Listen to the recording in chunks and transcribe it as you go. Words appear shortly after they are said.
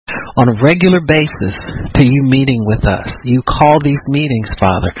on a regular basis to you meeting with us. You call these meetings,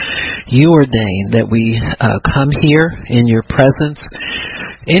 Father. You ordain that we come here in your presence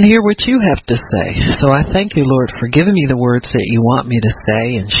and hear what you have to say. So I thank you, Lord, for giving me the words that you want me to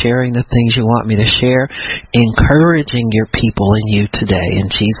say and sharing the things you want me to share, encouraging your people in you today. In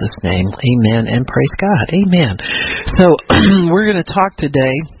Jesus' name, amen and praise God. Amen. So we're going to talk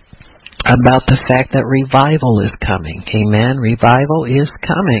today about the fact that revival is coming. Amen. Revival is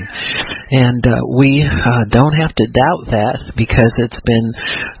coming. And we don't have to doubt that because it's been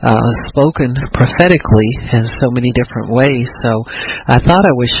spoken prophetically in so many different ways. So I thought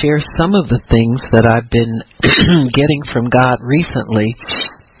I would share some of the things that I've been getting from God recently,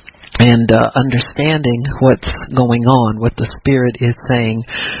 and understanding what's going on, what the Spirit is saying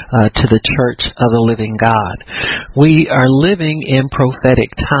to the church of the living God. We are living in prophetic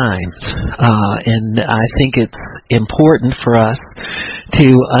times, and I think it's important for us to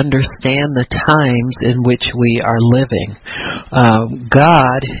understand the times in which we are living.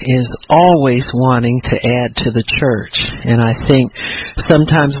 God is always wanting to add to the church, and I think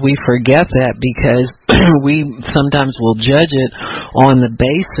sometimes we forget that because we sometimes will judge it on the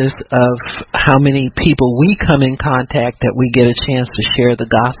basis of how many people we come in contact that we get a chance to share the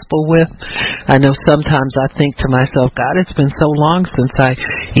gospel with. I know sometimes I think to myself, God, it's been so long since I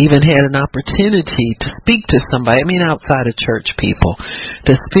even had an opportunity to speak to somebody, I mean outside of church people,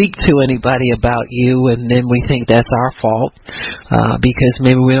 to speak to anybody about you, and then we think that's our fault because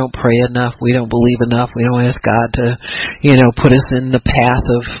maybe we don't pray enough, we don't believe enough, we don't ask God to, put us in the path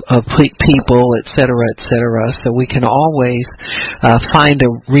of people, etc., etc. So we can always find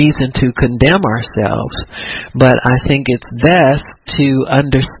a reason to condemn ourselves, but I think it's best to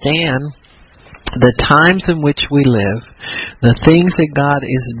understand the times in which we live, the things that God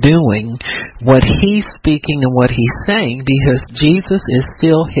is doing, what He's speaking and what He's saying, because Jesus is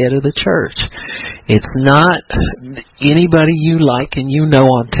still head of the church. It's not anybody you like and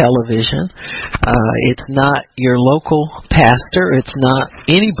on television. It's not your local pastor. It's not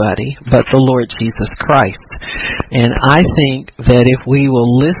anybody but the Lord Jesus Christ. And I think that if we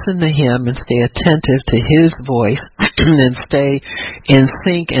will listen to Him and stay attentive to His voice and stay in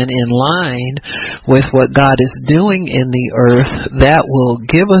sync and in line with what God is doing in the earth, that will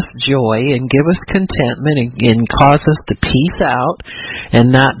give us joy and give us contentment and cause us to peace out and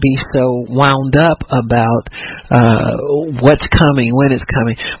not be so wound up about what's coming, when it's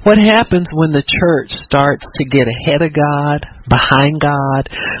coming. What happens when the church starts to get ahead of God, behind God?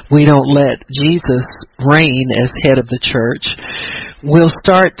 We don't let Jesus reign as head of the church. We'll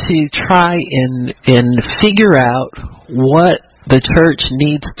start to try and figure out what the church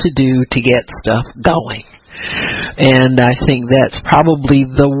needs to do to get stuff going. And I think that's probably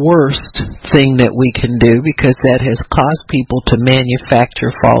the worst thing that we can do, because that has caused people to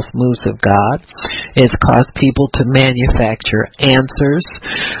manufacture false moves of God. It's caused people to manufacture answers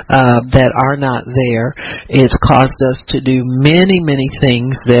that are not there. It's caused us to do many, many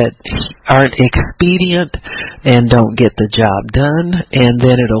things that aren't expedient and don't get the job done. And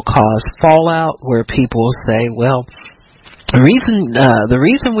then it'll cause fallout where people will say, well, the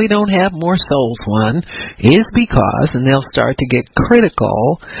reason we don't have more souls won is because, and they'll start to get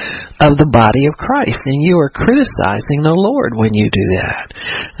critical of the body of Christ, and you are criticizing the Lord when you do that.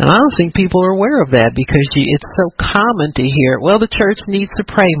 And I don't think people are aware of that, because it's so common to hear, well, the church needs to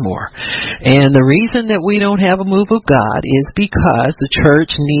pray more. And the reason that we don't have a move of God is because the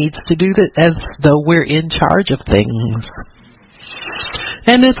church needs to do that as though we're in charge of things.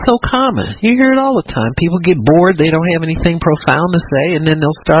 And it's so common. You hear it all the time. People get bored. They don't have anything profound to say, and then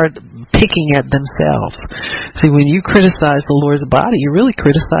they'll start picking at themselves. See, when you criticize the Lord's body, you really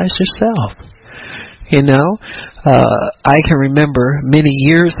criticize yourself. I can remember many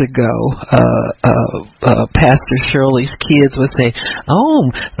years ago, Pastor Shirley's kids would say,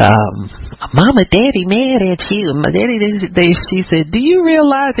 Mama, Daddy mad at you. She said, do you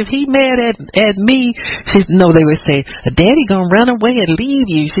realize if he mad at me? They would say, Daddy gonna run away and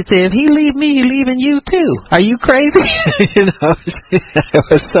leave you. She said, if he leave me, he leaving you too. Are you crazy? It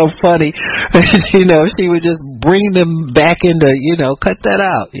was so funny. She would just bring them back into, cut that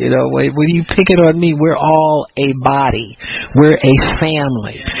out. When you pick it on me, we're all a body. We're a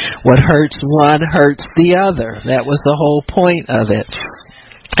family. What hurts one hurts the other. That was the whole point of it.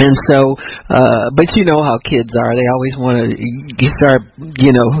 And so, but you know how kids are. They always want to start,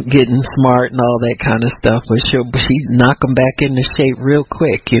 getting smart and all that kind of stuff. But she knock them back into shape real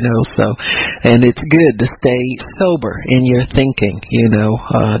quick, so, and it's good to stay sober in your thinking,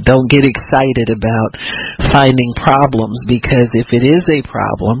 don't get excited about finding problems, because if it is a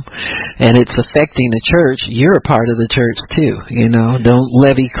problem and it's affecting the church, you're a part of the church too, Don't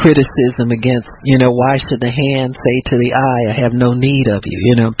levy criticism against, why should the hand say to the eye, I have no need of you,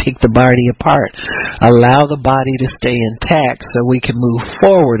 pick the body apart. Allow the body to stay intact so we can move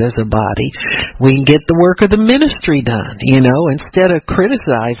forward as a body. We can get the work of the ministry done, instead of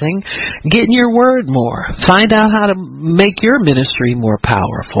criticizing, get in your word more. Find out how to make your ministry more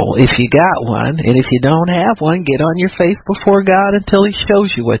powerful if you got one, and if you don't have one, get on your face before God until He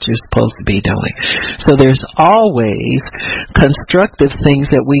shows you what you're supposed to be doing. So there's always constructive things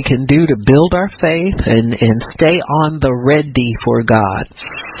that we can do to build our faith and stay on the ready for God.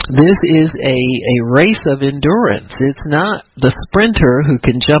 This is a race of endurance. It's not the sprinter who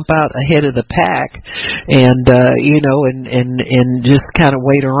can jump out ahead of the pack and just kind of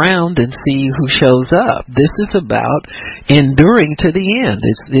wait around and see who shows up. This is about enduring to the end.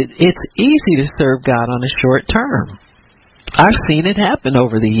 It's easy to serve God on a short term. I've seen it happen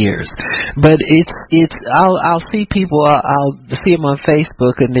over the years, but I'll see people, I'll see them on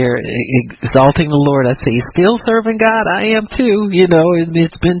Facebook and they're exalting the Lord. I say, still serving God? I am too.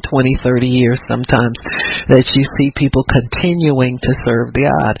 It's been 20, 30 years sometimes that you see people continuing to serve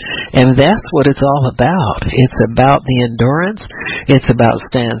God. And that's what it's all about. It's about the endurance. It's about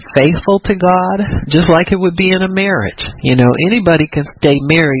staying faithful to God, just like it would be in a marriage. Anybody can stay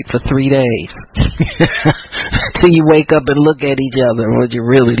married for 3 days till you wake up and look at each other, what you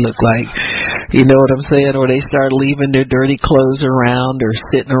really look like. You know what I'm saying? Or they start leaving their dirty clothes around or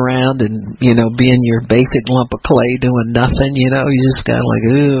sitting around and, being your basic lump of clay doing nothing, you just kind of like,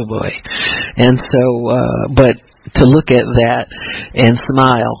 oh boy. And so, but to look at that and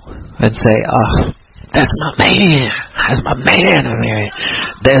smile and say, oh, that's my man. That's my man over there.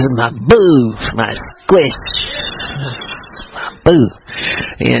 There's my boo, my squish, my boo.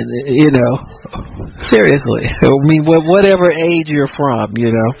 And, seriously. I mean, whatever age you're from,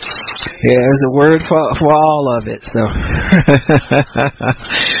 there's a word for all of it. So,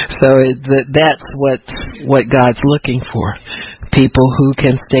 that's what God's looking for. People who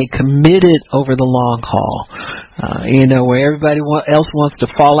can stay committed over the long haul. Where everybody else wants to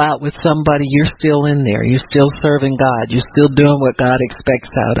fall out with somebody, you're still in there. You're still serving God. You're still doing what God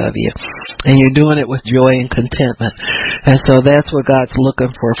expects out of you. And you're doing it with joy and contentment. And so that's what God's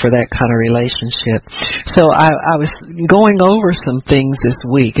looking for that kind of relationship. So I was going over some things this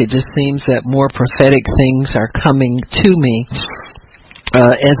week. It just seems that more prophetic things are coming to me.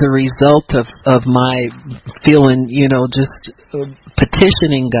 As a result of my feeling, just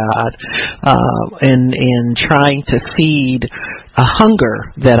petitioning God, and trying to feed a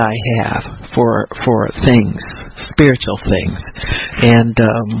hunger that I have for things, spiritual things. And,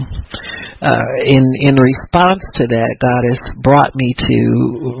 in response to that, God has brought me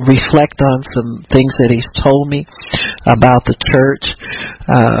to reflect on some things that He's told me about the church,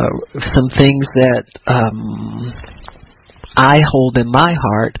 some things that, I hold in my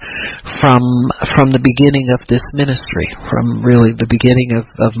heart from the beginning of this ministry, from really the beginning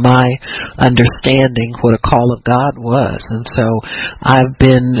of my understanding what a call of God was. And so I've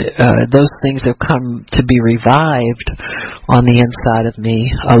been, those things have come to be revived on the inside of me,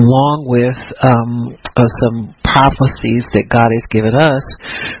 along with some prophecies that God has given us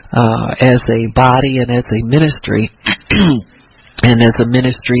as a body and as a ministry. And as a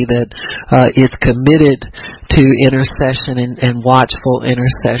ministry that is committed to intercession and watchful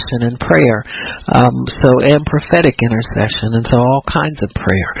intercession and prayer, and prophetic intercession, and so all kinds of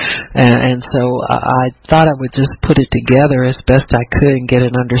prayer. And so I thought I would just put it together as best I could and get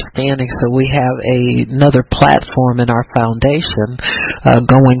an understanding, so we have another platform in our foundation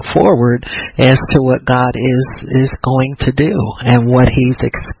going forward as to what God is going to do and what He's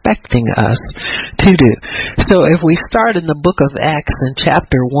expecting us to do. So if we start in the book of Acts in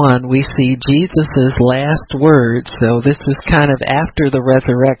chapter 1, we see Jesus' last words. So this is kind of after the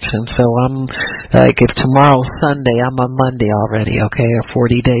resurrection. So I'm like, if tomorrow's Sunday, I'm on Monday already, okay, or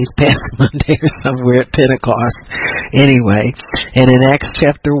 40 days past Monday or somewhere at Pentecost. Anyway, and in Acts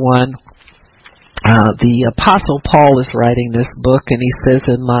chapter 1, The Apostle Paul is writing this book, and he says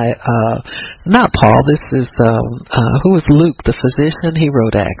in not Paul, this is, who is Luke, the physician? He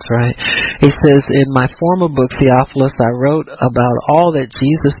wrote Acts, right? He says, in my former book, Theophilus, I wrote about all that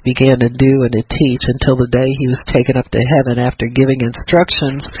Jesus began to do and to teach until the day he was taken up to heaven after giving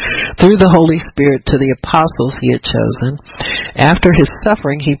instructions through the Holy Spirit to the apostles he had chosen. After his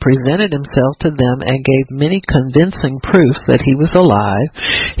suffering, he presented himself to them and gave many convincing proofs that he was alive.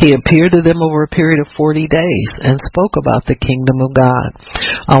 He appeared to them over a period of 40 days and spoke about the kingdom of God.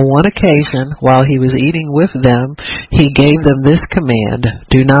 On one occasion, while he was eating with them, he gave them this command: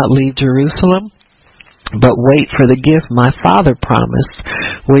 do not leave Jerusalem, but wait for the gift my Father promised,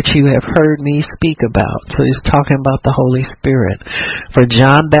 which you have heard me speak about. So he's talking about the Holy Spirit. For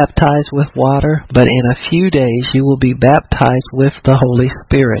John baptized with water, but in a few days you will be baptized with the Holy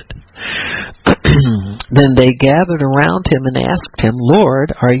Spirit. Then they gathered around him and asked him,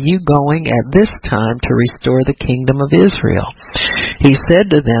 Lord, are you going at this time to restore the kingdom of Israel? He said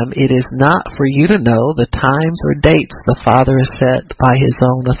to them, it is not for you to know the times or dates the Father has set by his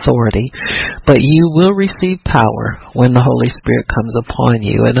own authority, but you will receive power when the Holy Spirit comes upon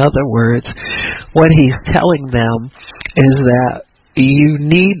you. In other words, what he's telling them is that you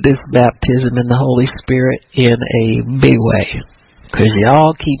need this baptism in the Holy Spirit in a big way. Because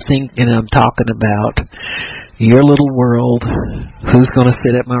y'all keep thinking I'm talking about your little world, who's going to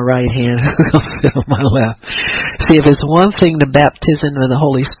sit at my right hand, who's going to sit on my left. See, if it's one thing the baptism of the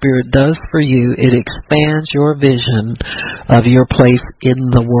Holy Spirit does for you, it expands your vision of your place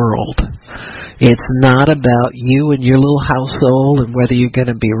in the world. It's not about you and your little household and whether you're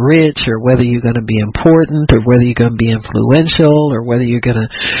going to be rich or whether you're going to be important or whether you're going to be influential or whether you're going to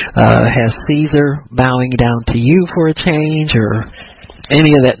have Caesar bowing down to you for a change or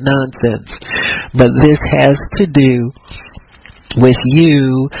any of that nonsense. But this has to do with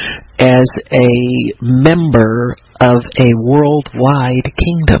you as a member of a worldwide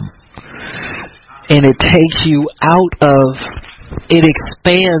kingdom. And it takes you out of... It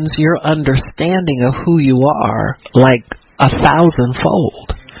expands your understanding of who you are like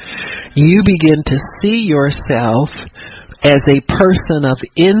 1,000-fold. You begin to see yourself as a person of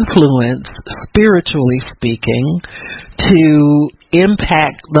influence, spiritually speaking, to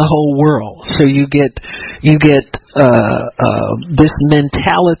impact the whole world. So you get this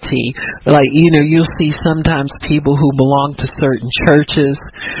mentality, like, you'll see sometimes people who belong to certain churches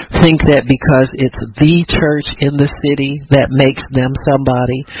think that because it's the church in the city that makes them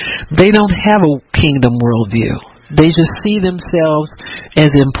somebody. They don't have a kingdom worldview. They just see themselves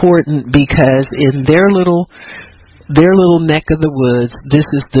as important because in their little neck of the woods, this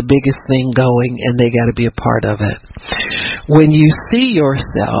is the biggest thing going and they got to be a part of it. When you see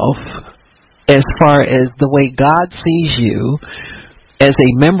yourself as far as the way God sees you as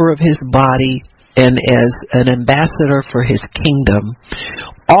a member of his body and as an ambassador for his kingdom,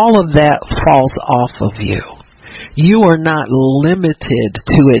 all of that falls off of you. You are not limited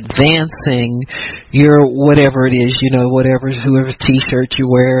to advancing your whatever it is, whoever's t-shirt you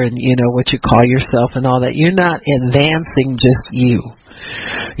wear and what you call yourself and all that. You're not advancing just you.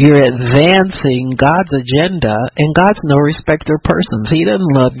 You're advancing God's agenda, and God's no respecter of persons. He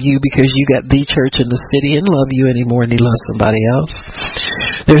doesn't love you because you got the church in the city and love you any more than he loves somebody else.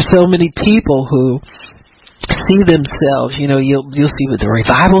 There's so many people who see themselves, you'll see that the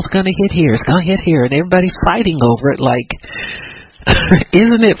revival's going to hit here, it's going to hit here, and everybody's fighting over it like,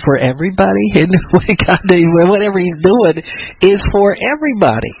 isn't it for everybody? And whatever he's doing is for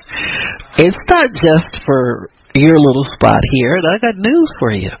everybody. It's not just for your little spot here, and I got news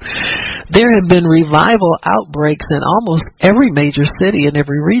for you. There have been revival outbreaks in almost every major city in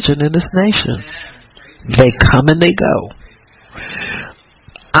every region in this nation. They come and they go.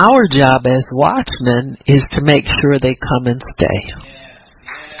 Our job as watchmen is to make sure they come and stay.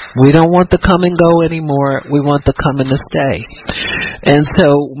 We don't want the come and go anymore. We want the come and the stay. And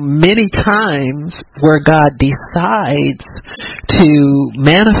so many times where God decides to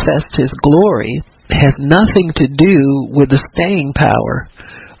manifest his glory has nothing to do with the staying power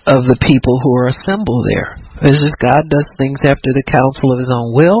of the people who are assembled there. It's just God does things after the counsel of his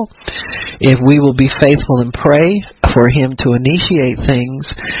own will. If we will be faithful and pray for him to initiate things,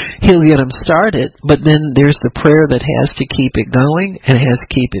 he'll get them started. But then there's the prayer that has to keep it going, and it has to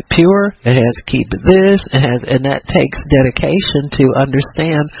keep it pure, it has to keep it this, and that takes dedication to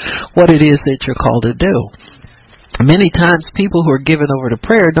understand what it is that you're called to do. Many times people who are given over to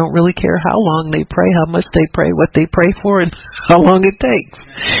prayer don't really care how long they pray, how much they pray, what they pray for, and how long it takes.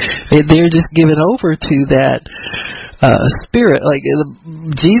 They're just given over to that spirit. Like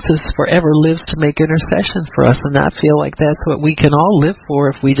Jesus forever lives to make intercession for us, and I feel like that's what we can all live for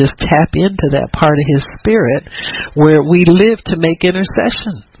if we just tap into that part of His Spirit where we live to make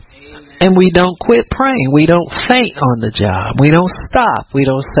intercession. And we don't quit praying. We don't faint on the job. We don't stop. We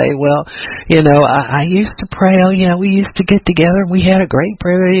don't say, well, I used to pray. Oh, yeah, we used to get together and we had a great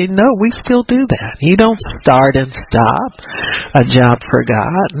prayer. No, we still do that. You don't start and stop a job for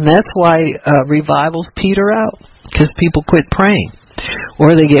God. And that's why revivals peter out, because people quit praying.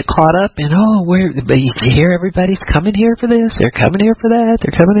 Or they get caught up in, you hear everybody's coming here for this, they're coming here for that,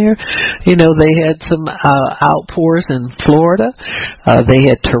 they're coming here. They had some outpours in Florida. They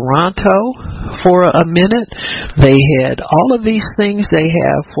had Toronto for a minute. They had all of these things they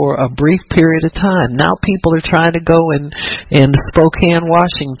have for a brief period of time. Now people are trying to go in Spokane,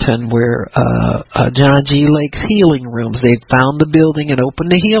 Washington, where John G. Lake's healing rooms. They found the building and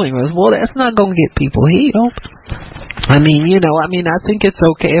opened the healing rooms. Well, that's not going to get people healed. I think it's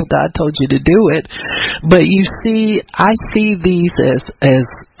okay if God told you to do it, but I see these as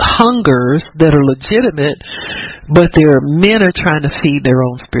hungers that are legitimate, but men are trying to feed their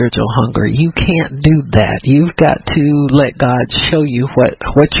own spiritual hunger. You can't do that. You've got to let God show you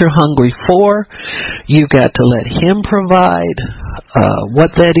what you're hungry for. You've got to let Him provide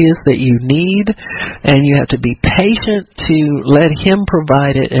what that is that you need, and you have to be patient to let Him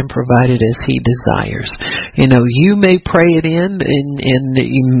provide it and provide it as He desires. You may pray it in,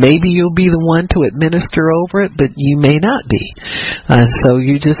 and maybe you'll be the one to administer over it, but you may not be. So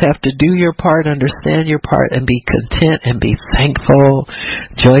you just have to do your part, understand your part, and be content and be thankful,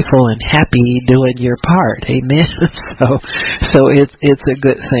 joyful, and happy doing your part. Amen. So it's a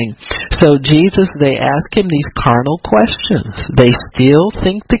good thing. So Jesus, they ask Him these carnal questions. They still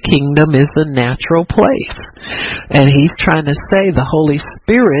think the kingdom is the natural place, and He's trying to say the Holy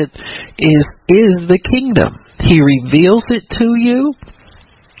Spirit is the kingdom. He reveals it to you.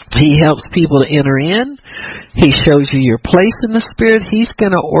 He helps people to enter in. He shows you your place in the Spirit. He's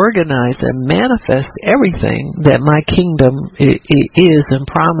going to organize and manifest everything that my kingdom is and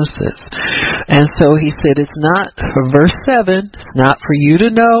promises. And so He said, it's not, verse 7, it's not for you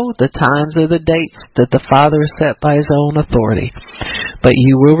to know the times or the dates that the Father has set by His own authority, but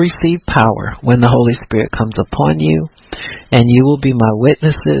you will receive power when the Holy Spirit comes upon you, and you will be my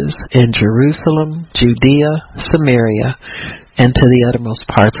witnesses in Jerusalem, Judea, Samaria, and to the uttermost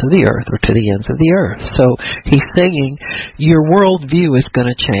parts of the earth, or to the ends of the earth. So He's saying your worldview is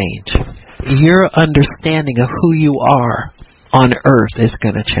going to change. Your understanding of who you are on earth is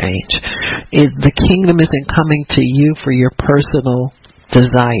going to change. The kingdom isn't coming to you for your personal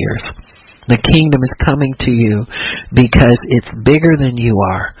desires. The kingdom is coming to you because it's bigger than you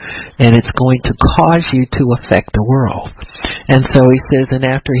are, and it's going to cause you to affect the world. And so He says, and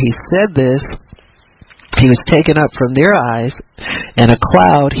after He said this, He was taken up from their eyes, and a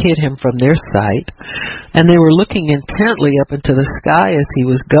cloud hid Him from their sight. And they were looking intently up into the sky as He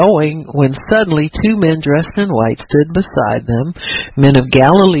was going, when suddenly 2 men dressed in white stood beside them. Men of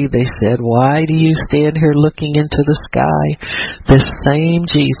Galilee, they said, why do you stand here looking into the sky? This same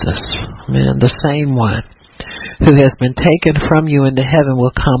Jesus, the same one, who has been taken from you into heaven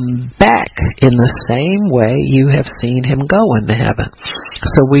will come back in the same way you have seen Him go into heaven.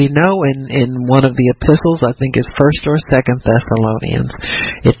 So we know in one of the epistles, I think it's 1st or 2nd Thessalonians,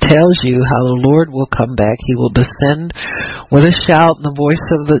 it tells you how the Lord will come back. He will descend with a shout and the voice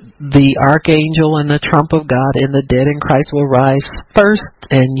of the archangel and the trump of God, and the dead in Christ will rise first,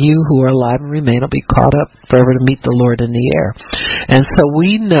 and you who are alive and remain will be caught up forever to meet the Lord in the air. And so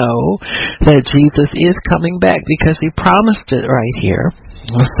we know that Jesus is coming back because He promised it right here.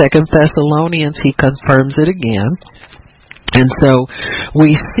 2nd Thessalonians, He confirms it again. And so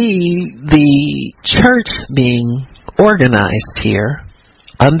we see the church being organized here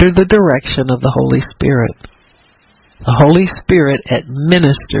under the direction of the Holy Spirit. The Holy Spirit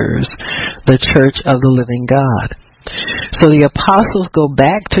administers the church of the living God. So the apostles go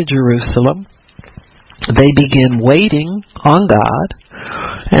back to Jerusalem. They begin waiting on God.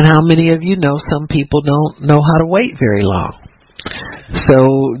 And how many of you know some people don't know how to wait very long?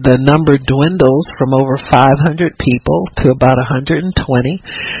 So the number dwindles from over 500 people to about 120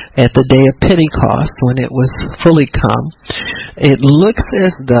 at the day of Pentecost, when it was fully come. It looks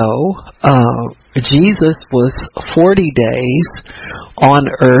as though Jesus was 40 days on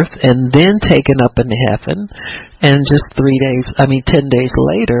earth and then taken up into heaven, and just 10 days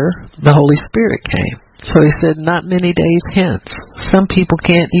later, the Holy Spirit came. So He said, not many days hence. Some people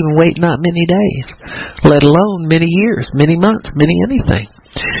can't even wait not many days, let alone many years, many months, many anything.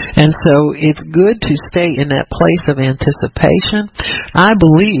 And so it's good to stay in that place of anticipation. I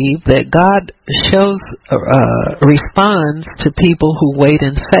believe that God responds to people who wait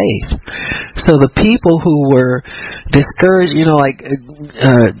in faith. So the people who were discouraged, like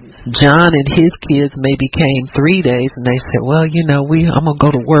John and his kids maybe came 3 days and they said, well, I'm going to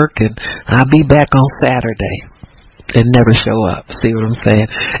go to work and I'll be back on Saturday, and never show up. See what I'm saying?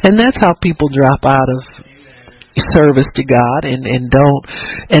 And that's how people drop out of service to God and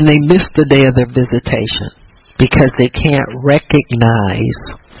they miss the day of their visitation because they can't recognize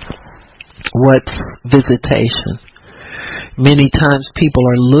what's visitation. Many times people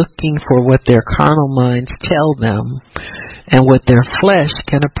are looking for what their carnal minds tell them and what their flesh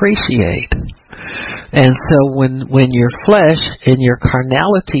can appreciate. And so when your flesh and your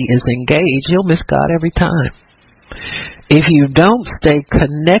carnality is engaged, you'll miss God every time. If you don't stay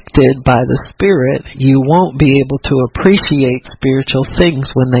connected by the Spirit, you won't be able to appreciate spiritual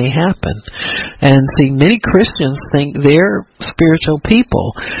things when they happen. And see, many Christians think they're spiritual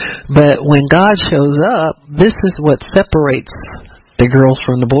people, but when God shows up, this is what separates the girls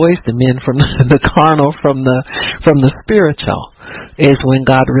from the boys, the men from the carnal from the spiritual, is when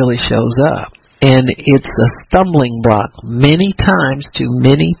God really shows up. And it's a stumbling block many times to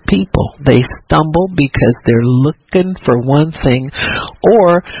many people. They stumble because they're looking for one thing,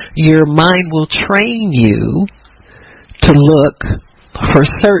 or your mind will train you to look for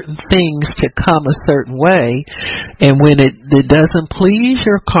certain things to come a certain way, and when it doesn't please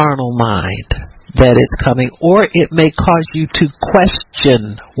your carnal mind that it's coming, or it may cause you to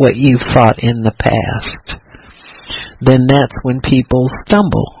question what you thought in the past, then that's when people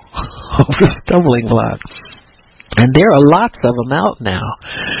stumble over stumbling block. And there are lots of them out now.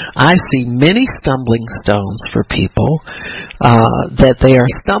 I see many stumbling stones for people that they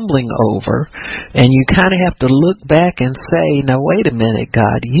are stumbling over, and you kind of have to look back and say, now wait a minute,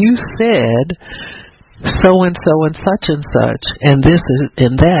 God, you said so and so and such, and this is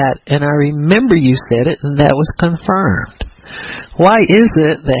and that, and I remember you said it, and that was confirmed. Why is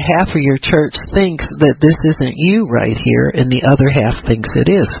it that half of your church thinks that this isn't you right here and the other half thinks it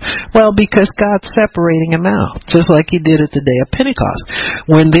is? Well, because God's separating them out, just like He did at the day of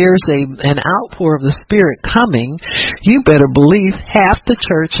Pentecost. When there's an outpour of the Spirit coming, you better believe half the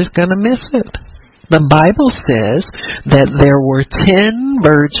church is going to miss it. The Bible says that there were 10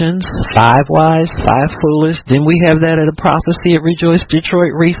 virgins, 5 wise, 5 foolish. Then we have that at a prophecy at Rejoice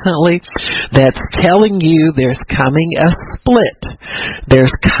Detroit recently that's telling you there's coming a split.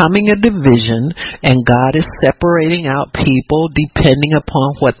 There's coming a division, and God is separating out people depending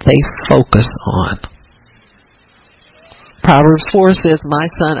upon what they focus on. Proverbs 4 says, my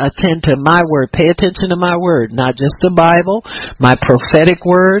son, attend to my word. Pay attention to my word, not just the Bible, my prophetic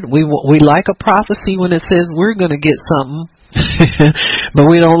word. We like a prophecy when it says we're going to get something, but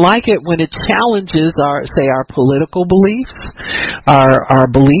we don't like it when it challenges our political beliefs, our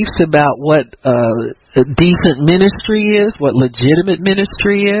beliefs about what decent ministry is, what legitimate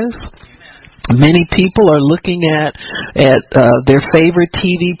ministry is. Many people are looking at their favorite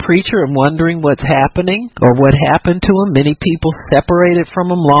TV preacher and wondering what's happening or what happened to him. Many people separated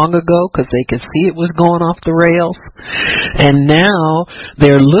from him long ago because they could see it was going off the rails. And now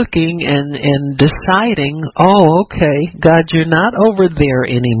they're looking and deciding, oh, okay, God, you're not over there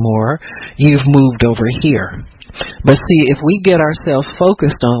anymore. You've moved over here. But see, if we get ourselves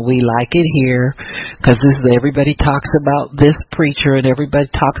focused on we like it here, because everybody talks about this preacher and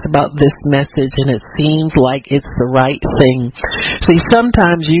everybody talks about this message, and it seems like it's the right thing. See,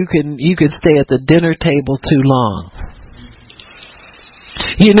 sometimes you can stay at the dinner table too long.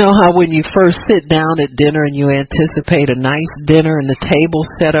 You know how when you first sit down at dinner and you anticipate a nice dinner and the table's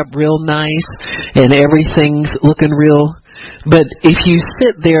set up real nice and everything's looking real. But if you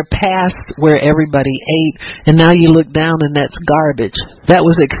sit there past where everybody ate and now you look down and that's garbage, that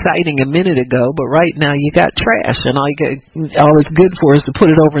was exciting a minute ago, but right now you got trash and all it's good for is to put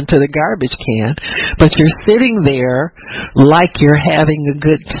it over into the garbage can. But you're sitting there like you're having a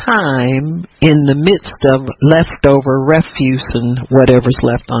good time in the midst of leftover refuse and whatever's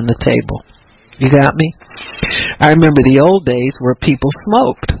left on the table. You got me? I remember the old days where people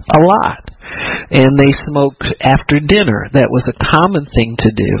smoked a lot. And they smoked after dinner. That was a common thing to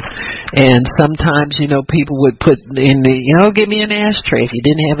do. And sometimes, people would put in give me an ashtray. If you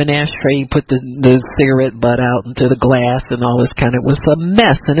didn't have an ashtray, you put the cigarette butt out into the glass and all this kind of, it was a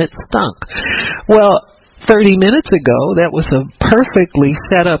mess and it stunk. Well, 30 minutes ago, that was a perfectly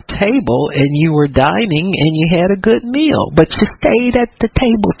set up table and you were dining and you had a good meal, but you stayed at the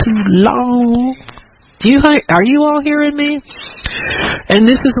table too long. Are you all hearing me? And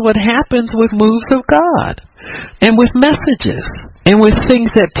this is what happens with moves of God. and with messages and with things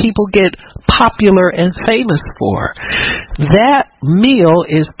that people get popular and famous for. That meal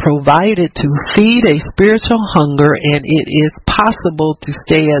is provided to feed a spiritual hunger, and it is possible to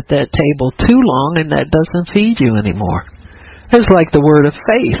stay at that table too long and that doesn't feed you anymore. It's like the Word of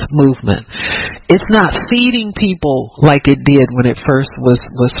Faith movement. It's not feeding people like it did when it first was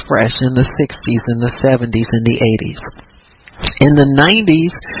fresh in the 60s and the 70s and the 80s. In the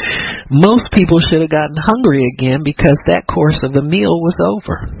 90s, most people should have gotten hungry again because that course of the meal was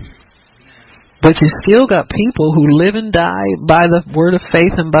over. But you still got people who live and die by the Word of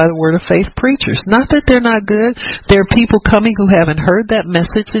Faith and by the Word of Faith preachers. Not that they're not good. There are people coming who haven't heard that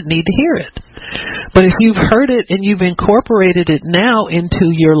message that need to hear it. But if you've heard it and you've incorporated it now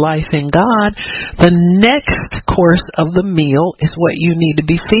into your life in God, the next course of the meal is what you need to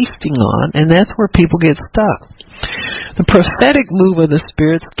be feasting on, and that's where people get stuck. The prophetic move of the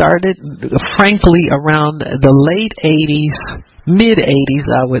Spirit started, frankly, around the late 80s, mid-80s,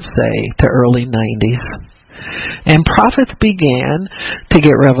 I would say, to early 90s. And prophets began to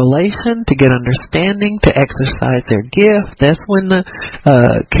get revelation, to get understanding, to exercise their gift. That's when the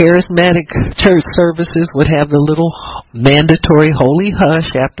charismatic church services would have the little mandatory holy hush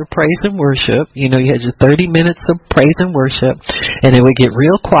after praise and worship. You know, you had your 30 minutes of praise and worship, and it would get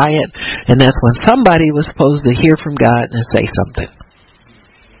real quiet, and that's when somebody was supposed to hear from God and say something.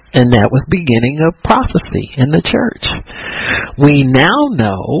 And that was beginning of prophecy in the church. We now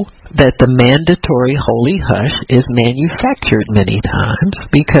know that the mandatory holy hush is manufactured many times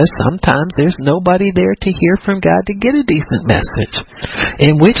because sometimes there's nobody there to hear from God to get a decent message.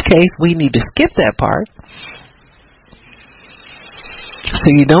 In which case, we need to skip that part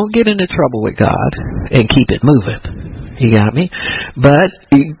so you don't get into trouble with God and keep it moving. You got me? But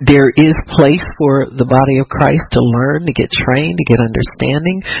there is place for the body of Christ to learn, to get trained, to get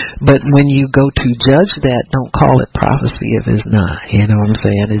understanding. But when you go to judge that, don't call it prophecy if it's not. You know what I'm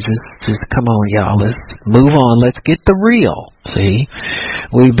saying? It's just come on, y'all. Let's move on. Let's get the real. See?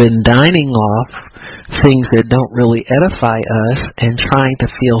 We've been dining off things that don't really edify us and trying to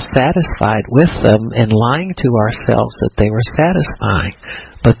feel satisfied with them and lying to ourselves that they were satisfying.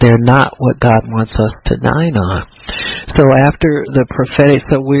 But they're not what God wants us to dine on. So after the prophetic,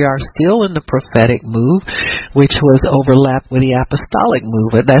 so we are still in the prophetic move, which was overlapped with the apostolic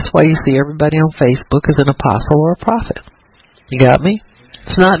move. And that's why you see everybody on Facebook is an apostle or a prophet. You got me?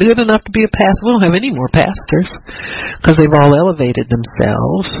 It's not good enough to be a pastor. We don't have any more pastors because they've all elevated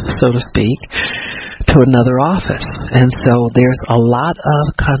themselves, so to speak, to another office. And so there's a lot of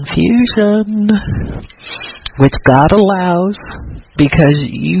confusion, which God allows because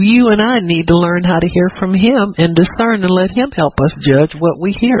you and I need to learn how to hear from Him and discern and let Him help us judge what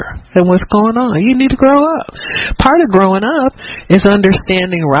we hear and what's going on. You need to grow up. Part of growing up is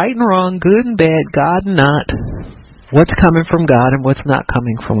understanding right and wrong, good and bad, God and not, what's coming from God and what's not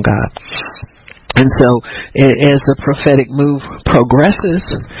coming from God. And so as the prophetic move progresses,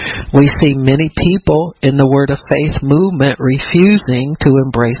 we see many people in the Word of Faith movement refusing to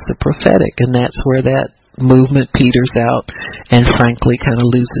embrace the prophetic. And that's where that movement peters out and frankly kind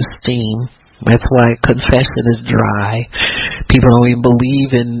of loses steam. That's why confession is dry. People don't even believe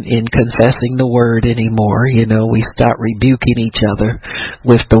in confessing the Word anymore. You know, we start rebuking each other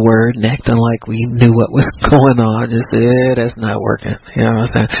with the Word and acting like we knew what was going on. Just, that's not working. You know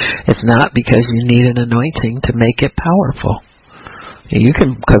what I'm saying? It's not because you need an anointing to make it powerful. You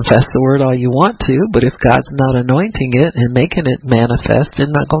can confess the Word all you want to, but if God's not anointing it and making it manifest,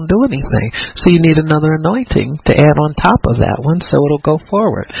 it's not going to do anything. So you need another anointing to add on top of that one so it'll go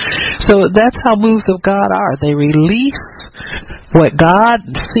forward. So that's how moves of God are. They release what God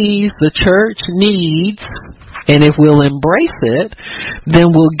sees the church needs, and if we'll embrace it,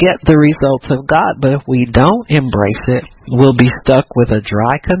 then we'll get the results of God. But if we don't embrace it, we'll be stuck with a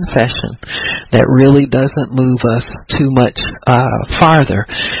dry confession that really doesn't move us too much farther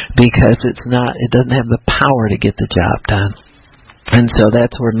because it doesn't have the power to get the job done. And so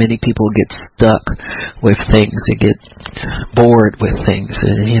that's where many people get stuck with things. They get bored with things.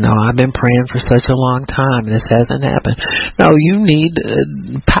 And, you know, I've been praying for such a long time. This hasn't happened. No, you need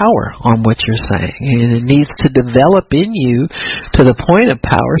power on what you're saying. And it needs to develop in you to the point of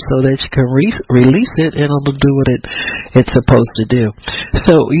power so that you can release it and it'll do what it's supposed to do.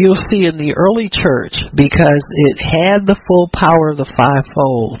 So you'll see in the early church, because it had the full power of the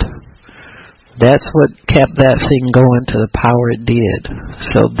fivefold, that's what kept that thing going to the power it did.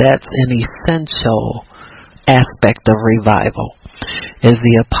 So that's an essential aspect of revival. As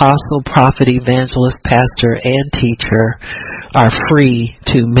the apostle, prophet, evangelist, pastor, and teacher are free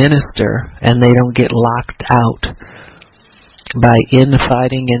to minister and they don't get locked out by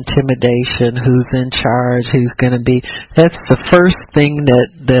infighting, intimidation, who's in charge, who's going to be. That's the first thing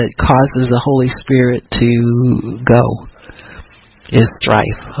that causes the Holy Spirit to go, is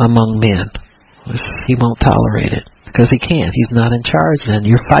strife among men. He won't tolerate it because he can't. He's not in charge then.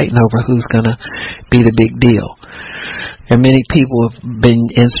 You're fighting over who's going to be the big deal. And many people have been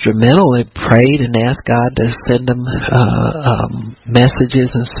instrumental. They've prayed and asked God to send them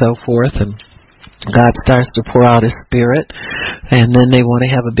messages and so forth, and God starts to pour out His Spirit, and then they want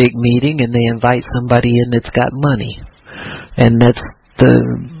to have a big meeting, and they invite somebody in that's got money. And that's the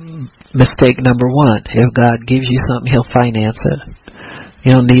mistake number one. If God gives you something, He'll finance it.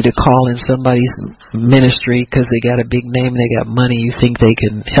 You don't need to call in somebody's ministry because they got a big name, they got money, you think they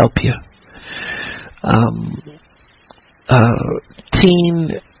can help you. Teen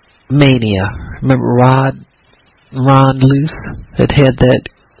mania. Remember Ron Luce had that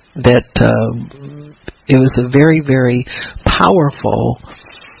it was a very, very powerful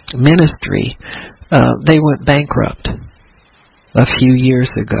ministry. They went bankrupt a few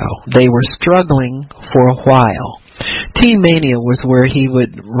years ago. They were struggling for a while. Teen Mania was where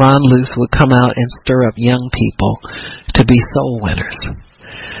Ron Luce would come out and stir up young people to be soul winners.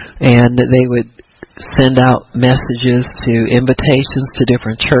 And they would send out messages to invitations to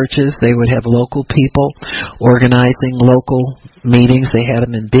different churches. They would have local people organizing local meetings. They had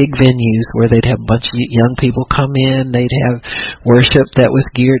them in big venues where they'd have a bunch of young people come in. They'd have worship that was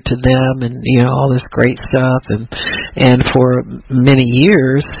geared to them, and all this great stuff. And for many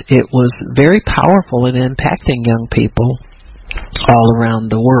years, it was very powerful in impacting young people all around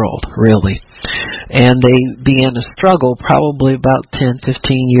the world, really. And they began to struggle probably about 10,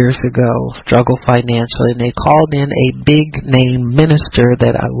 15 years ago, struggle financially, and they called in a big name minister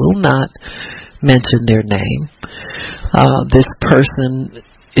that I will not mention their name. This person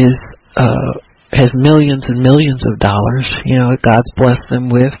has millions and millions of dollars, God's blessed them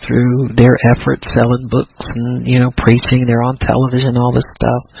with through their efforts selling books and, preaching. They're on television, all this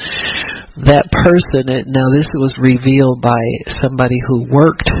stuff. That person, now this was revealed by somebody who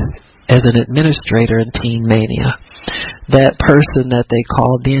worked as an administrator in Teen Mania. That person that they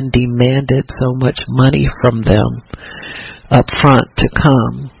called in demanded so much money from them up front to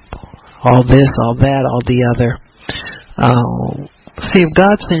come. All this, all that, all the other. See, if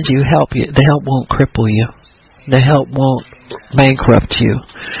God sends you help, the help won't cripple you. The help won't bankrupt you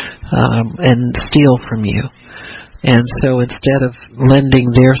and steal from you. And so instead of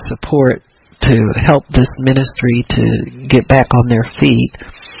lending their support to help this ministry to get back on their feet,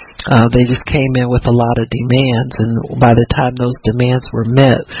 they just came in with a lot of demands, and by the time those demands were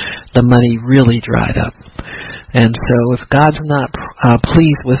met, the money really dried up. And so if God's not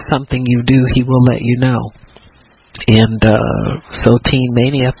pleased with something you do, He will let you know. And so Teen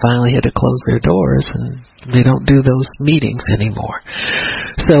Mania finally had to close their doors, and they don't do those meetings anymore.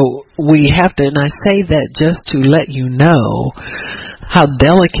 So we have to, and I say that just to let you know how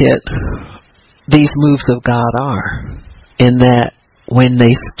delicate these moves of God are, in that when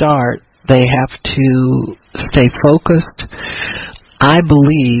they start, they have to stay focused. I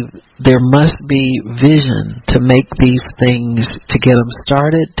believe there must be vision to make these things, to get them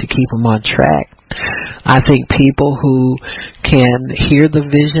started, to keep them on track. I think people who can hear the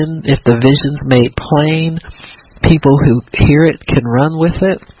vision, if the vision's made plain, people who hear it can run with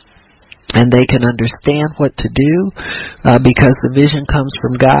it, and they can understand what to do because the vision comes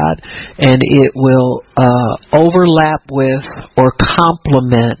from God, and it will overlap with or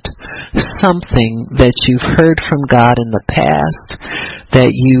complement something that you've heard from God in the past,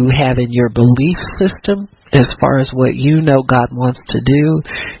 that you have in your belief system as far as what God wants to do.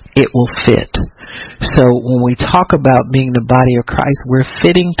 It will fit. So when we talk about being the body of Christ, we're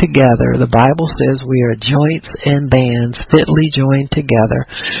fitting together. The Bible says we are joints and bands fitly joined together,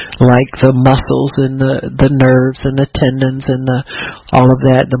 like the muscles and the nerves and the tendons and all of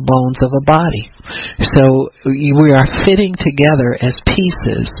that, the bones of a body. So we are fitting together as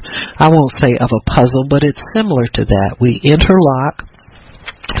pieces. I won't say of a puzzle, but it's similar to that. We interlock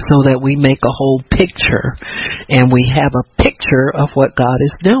so that we make a whole picture, and we have a picture of what God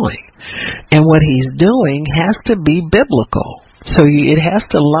is doing. And what He's doing has to be biblical. So it has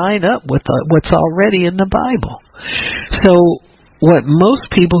to line up with what's already in the Bible. So what most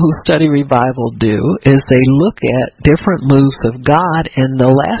people who study revival do is they look at different moves of God, and the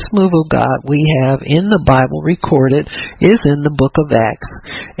last move of God we have in the Bible recorded is in the book of Acts.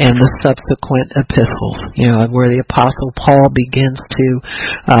 and the subsequent epistles, where the Apostle Paul begins to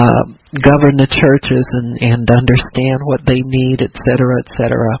govern the churches and understand what they need, etc., etc.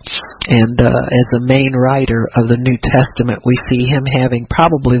 And as the main writer of the New Testament, we see him having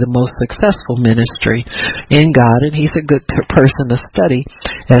probably the most successful ministry in God, and he's a good person to study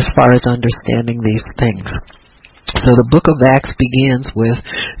as far as understanding these things. So the book of Acts begins with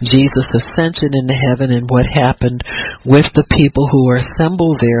Jesus' ascension into heaven and what happened with the people who were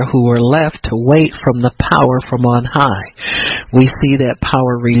assembled there, who were left to wait from the power from on high. We see that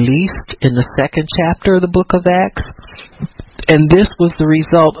power released in the second chapter of the book of Acts, and this was the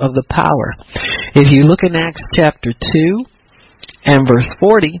result of the power. If you look in Acts chapter 2 and verse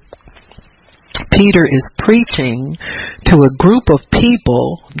 40, Peter is preaching to a group of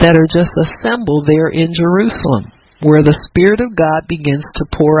people that are just assembled there in Jerusalem, where the Spirit of God begins to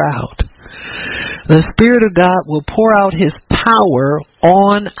pour out. The Spirit of God will pour out His power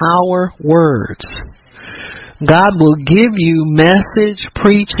on our words. God will give you message,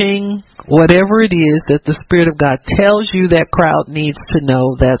 preaching, whatever it is that the Spirit of God tells you that crowd needs to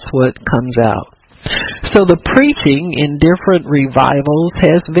know, that's what comes out. So the preaching in different revivals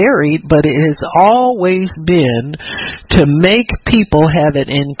has varied, but it has always been to make people have an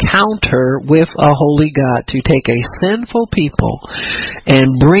encounter with a holy God, to take a sinful people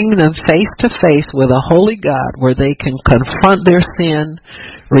and bring them face to face with a holy God where they can confront their sin,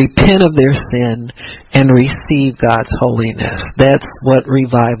 repent of their sin, and receive God's holiness. That's what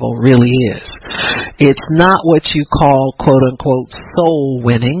revival really is. It's not what you call, quote-unquote, soul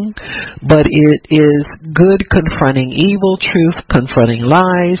winning, but it is good confronting evil, truth confronting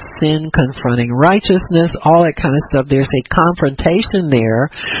lies, sin confronting righteousness, all that kind of stuff. There's a confrontation there,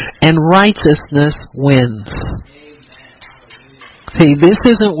 and righteousness wins. See, this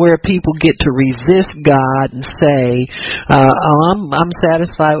isn't where people get to resist God and say, I'm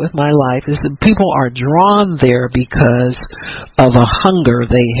satisfied with my life. People are drawn there because of a hunger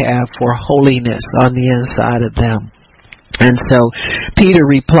they have for holiness on the inside of them. And so Peter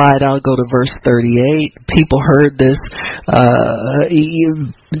replied, I'll go to verse 38. People heard this.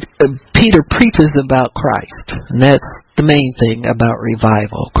 Peter preaches about Christ. And that's the main thing about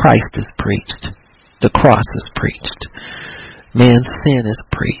revival. Christ is preached. The cross is preached. Man's sin is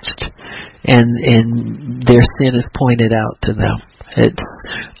preached, and their sin is pointed out to them.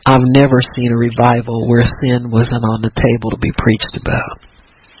 I've never seen a revival where sin wasn't on the table to be preached about.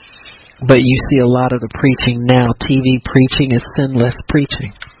 But you see a lot of the preaching now, TV preaching is sinless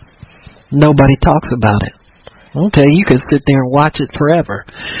preaching. Nobody talks about it. Okay, you can sit there and watch it forever,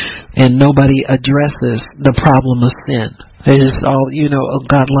 and nobody addresses the problem of sin. It's just all, oh,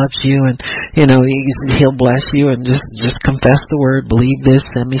 God loves you, and, He'll bless you, and just confess the word, believe this,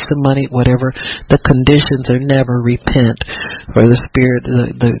 send me some money, whatever. The conditions are never repent, for the Spirit,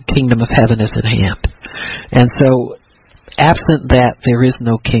 the kingdom of heaven is at hand. And so, absent that, there is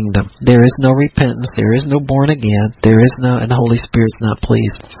no kingdom. There is no repentance. There is no born again. And the Holy Spirit's not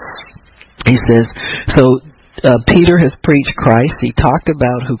pleased. He says, Peter has preached Christ. He talked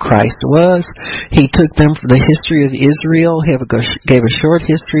about who Christ was. He took them from the history of Israel. He gave a short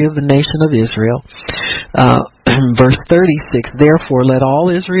history of the nation of Israel. Verse 36, therefore let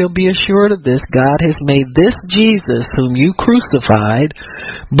all Israel be assured of this, God has made this Jesus, whom you crucified,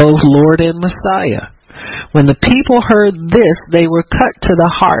 both Lord and Messiah. When the people heard this, they were cut to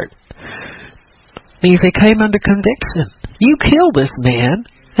the heart. Means they came under conviction. You killed this man.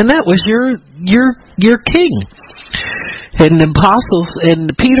 And that was your king. And the apostles,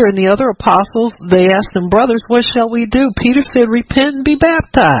 and Peter and the other apostles, they asked them, brothers, what shall we do? Peter said, repent and be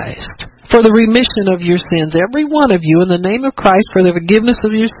baptized for the remission of your sins, every one of you, in the name of Christ, for the forgiveness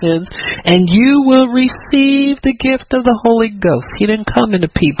of your sins, and you will receive the gift of the Holy Ghost. He didn't come into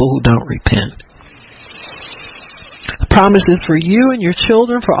people who don't repent. The promise is for you and your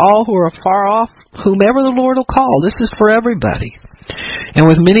children, for all who are far off, whomever the Lord will call. This is for everybody. And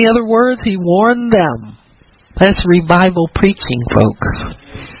with many other words, he warned them. That's revival preaching, folks.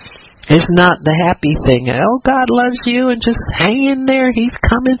 It's not the happy thing. Oh, God loves you and just hang in there. He's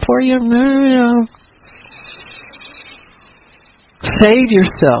coming for you. Save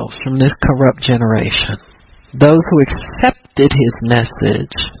yourselves from this corrupt generation. Those who accepted his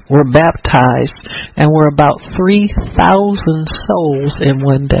message were baptized, and were about 3,000 souls in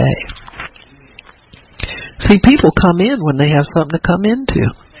one day. See, people come in when they have something to come into.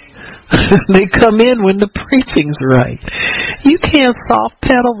 They come in when the preaching's right. You can't soft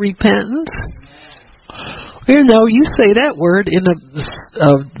pedal repentance. You say that word in a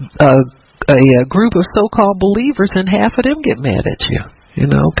group of so-called believers, and half of them get mad at you. You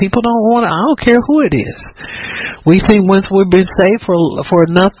know, people don't want to, I don't care who it is. We think once we've been saved for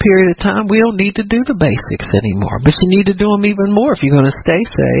enough period of time, we don't need to do the basics anymore. But you need to do them even more if you're going to stay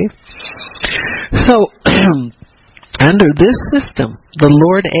saved. So, under this system, the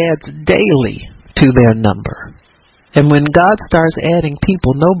Lord adds daily to their number. And when God starts adding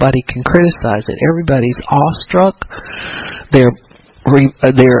people, nobody can criticize it. Everybody's awestruck. They're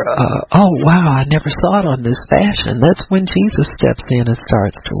oh wow, I never saw it on this fashion. That's when Jesus steps in and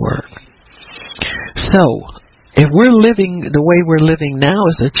starts to work. So, if we're living the way we're living now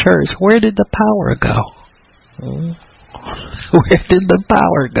as a church, where did the power go? Where did the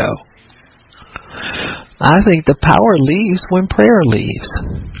power go? I think the power leaves when prayer leaves.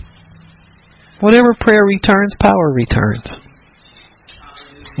 Whatever prayer returns, power returns.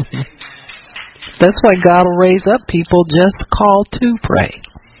 That's why God will raise up people just called to pray.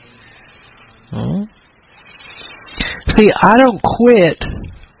 See, I don't quit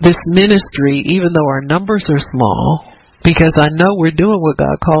this ministry even though our numbers are small, because I know we're doing what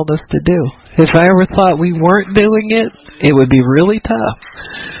God called us to do. If I ever thought we weren't doing it, it would be really tough.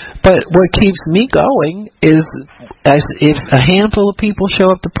 But what keeps me going is, as if a handful of people show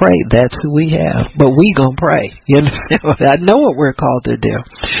up to pray, that's who we have. But we gonna pray. You understand? I know what we're called to do.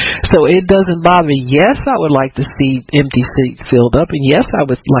 So it doesn't bother me. Yes, I would like to see empty seats filled up, and yes, I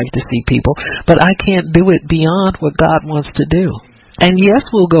would like to see people, but I can't do it beyond what God wants to do. And yes,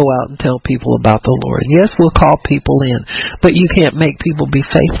 we'll go out and tell people about the Lord. Yes, we'll call people in, but you can't make people be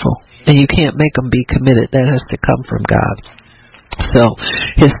faithful, and you can't make them be committed. That has to come from God. So,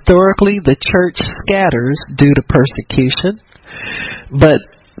 historically, the church scatters due to persecution, but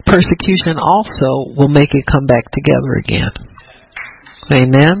persecution also will make it come back together again.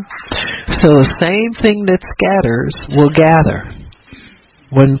 Amen? So the same thing that scatters will gather.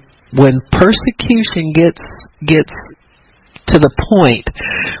 When persecution gets to the point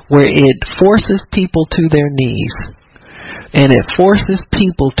where it forces people to their knees, and it forces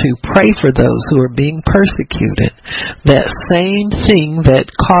people to pray for those who are being persecuted, that same thing that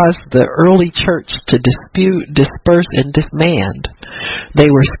caused the early church to disperse, and disband.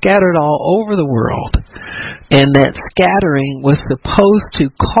 They were scattered all over the world, and that scattering was supposed to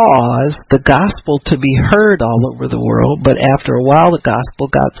cause the gospel to be heard all over the world, but after a while the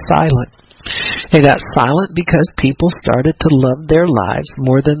gospel got silent. It got silent because people started to love their lives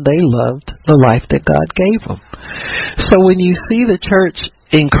more than they loved the life that God gave them. So when you see the church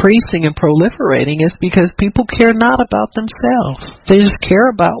increasing and proliferating, it's because people care not about themselves. They just care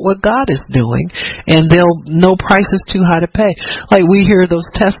about what God is doing, and no price is too high to pay. Like we hear those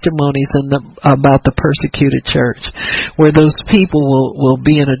testimonies about the persecuted church, where those people will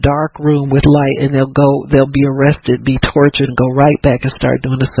be in a dark room with light, and they'll be arrested, be tortured, and go right back and start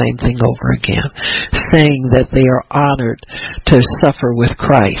doing the same thing over again, saying that they are honored to suffer with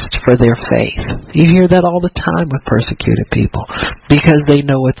Christ for their faith. You hear that all the time with persecuted people, because they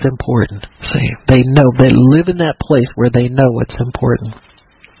know what's important. See, they live in that place where they know what's important.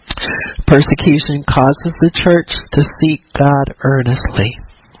 Persecution causes the church to seek God earnestly.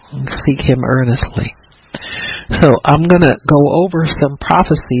 Seek Him earnestly. So I'm going to go over some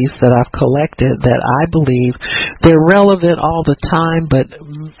prophecies that I've collected that I believe they're relevant all the time, but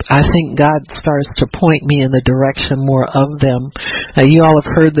I think God starts to point me in the direction more of them. You all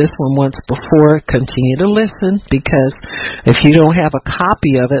have heard this one once before. Continue to listen, because if you don't have a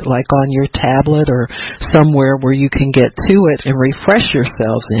copy of it, like on your tablet or somewhere where you can get to it and refresh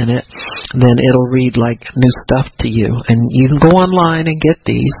yourselves in it, then it'll read like new stuff to you. And you can go online and get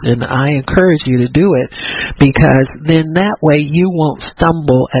these, and I encourage you to do it, because then that way you won't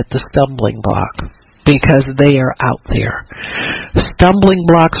stumble at the stumbling block, because they are out there. Stumbling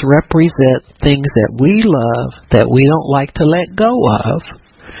blocks represent things that we love that we don't like to let go of,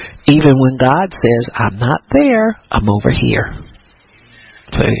 even when God says, I'm not there, I'm over here.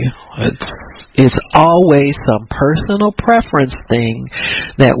 See, it's always some personal preference thing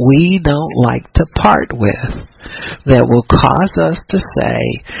that we don't like to part with, that will cause us to say,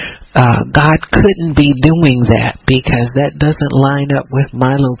 God couldn't be doing that, because that doesn't line up with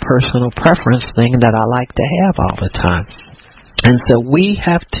my little personal preference thing that I like to have all the time. And so you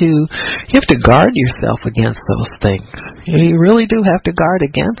have to guard yourself against those things. You really do have to guard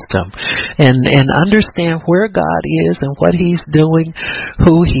against them, and understand where God is and what He's doing,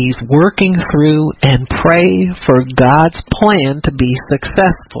 who He's working through, and pray for God's plan to be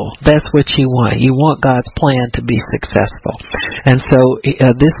successful. That's what you want. You want God's plan to be successful. And so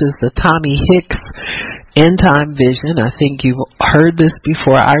this is the Tommy Hicks End Time Vision. I think you've heard this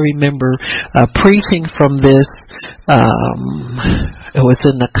before. I remember preaching from this. It was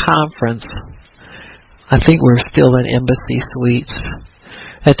in the conference. I think we were still in Embassy Suites.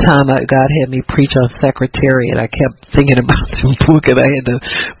 That time God had me preach on Secretariat. I kept thinking about the book, and I had the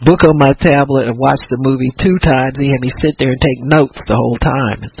book on my tablet and watched the movie 2 times. He had me sit there and take notes the whole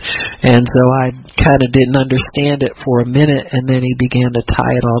time. And so I kind of didn't understand it for a minute, and then he began to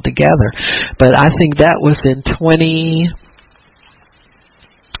tie it all together. But I think that was in 2009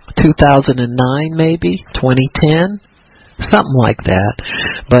 maybe, 2010. Something like that.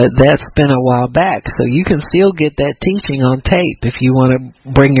 But that's been a while back, so you can still get that teaching on tape if you want to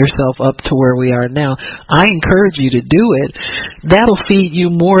bring yourself up to where we are now. I encourage you to do it. That'll feed you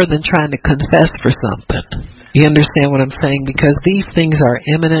more than trying to confess for something. You understand what I'm saying? Because these things are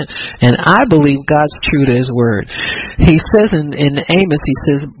imminent, and I believe God's true to His Word. He says in Amos, He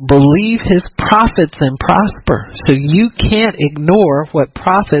says, believe His prophets and prosper. So you can't ignore what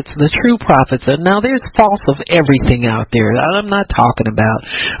prophets, the true prophets, and now there's false of everything out there. I'm not talking about,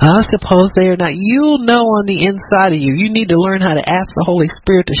 I suppose they are not. You'll know on the inside of you. You need to learn how to ask the Holy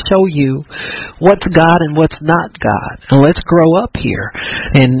Spirit to show you what's God and what's not God. And let's grow up here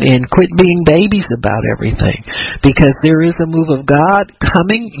and quit being babies about everything. Because there is a move of God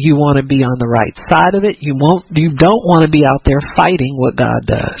coming. You want to be on the right side of it. You don't want to be out there fighting what God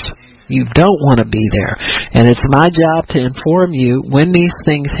does. You don't want to be there. And it's my job to inform you when these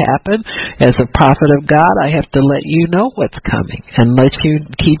things happen. As a prophet of God, I have to let you know what's coming and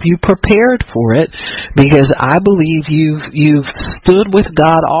keep you prepared for it, because I believe you've stood with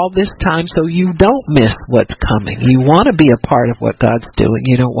God all this time so you don't miss what's coming. You want to be a part of what God's doing.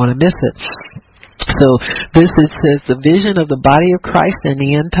 You don't want to miss it. So this says the vision of the body of Christ in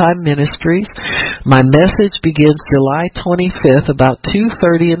the end time ministries. My message begins July 25th about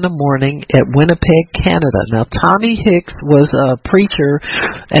 2:30 in the morning at Winnipeg, Canada. Now Tommy Hicks was a preacher,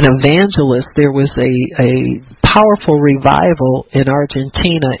 an evangelist. There was a powerful revival in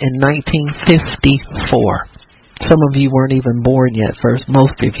Argentina in 1954. Some of you weren't even born yet.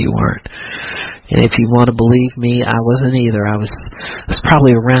 Most of you weren't. And if you want to believe me, I wasn't either. I was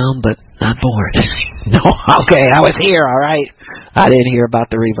probably around, but not born. No, okay, I was here, all right. I didn't hear about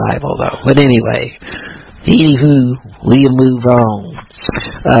the revival, though. But anyway, we'll move on.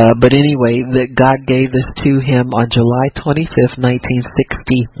 But anyway, God gave this to him on July 25th,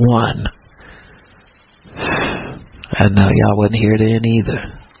 1961. I know y'all wasn't here then either.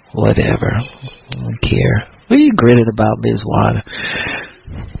 Whatever. I don't care. What are you grinning about, Ms. Wanda?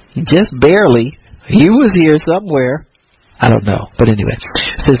 Just barely. He was here somewhere. I don't know. But anyway,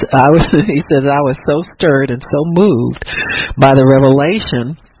 he says, I was so stirred and so moved by the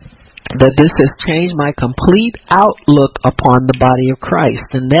revelation that this has changed my complete outlook upon the body of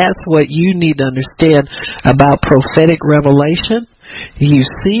Christ. And that's what you need to understand about prophetic revelation. You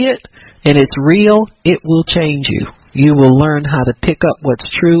see it and it's real, it will change you. You will learn how to pick up what's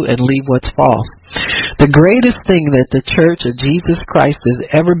true and leave what's false. The greatest thing that the Church of Jesus Christ has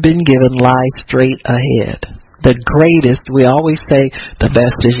ever been given lies straight ahead. The greatest, we always say, the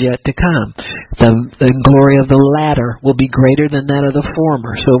best is yet to come. The glory of the latter will be greater than that of the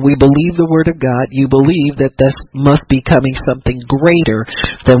former. So if we believe the Word of God, you believe that this must be coming something greater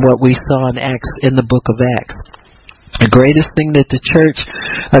than what we saw in the book of Acts. The greatest thing that the Church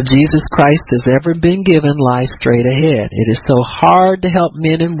of Jesus Christ has ever been given lies straight ahead. It is so hard to help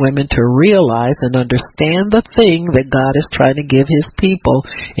men and women to realize and understand the thing that God is trying to give His people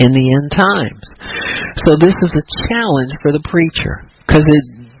in the end times. So this is a challenge for the preacher, because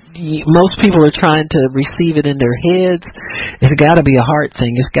most people are trying to receive it in their heads. It's got to be a heart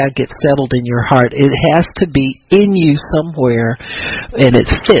thing. It's got to get settled in your heart. It has to be in you somewhere, and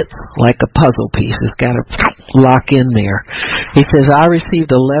it fits like a puzzle piece. It's got to lock in there. He says, I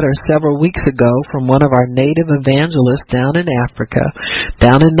received a letter several weeks ago from one of our native evangelists down in Africa,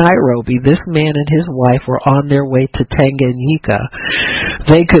 down in Nairobi. This man and his wife were on their way to Tanganyika.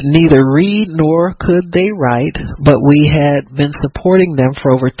 They could neither read nor could they write, but we had been supporting them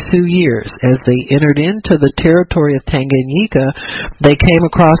for over 2 years. As they entered into the territory of Tanganyika, they came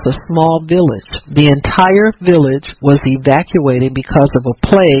across a small village. The entire village was evacuated because of a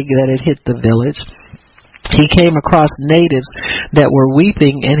plague that had hit the village. He came across natives that were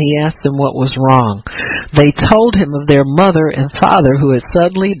weeping, and he asked them what was wrong. They told him of their mother and father who had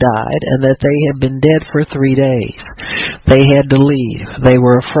suddenly died, and that they had been dead for 3 days. They had to leave. They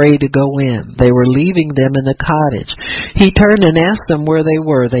were afraid to go in. They were leaving them in the cottage. He turned and asked them where they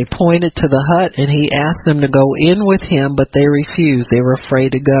were. They pointed to the hut, and he asked them to go in with him, but they refused. They were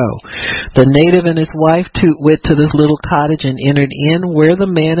afraid to go. The native and his wife went to this little cottage and entered in, where the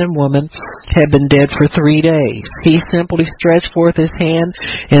man and woman had been dead for 3 days. He simply stretched forth his hand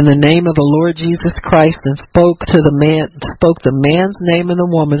in the name of the Lord Jesus Christ, and spoke the man's name and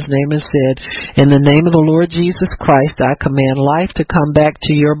the woman's name, and said, "In the name of the Lord Jesus Christ, I command life to come back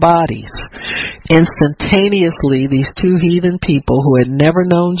to your bodies." Instantaneously, these two heathen people who had never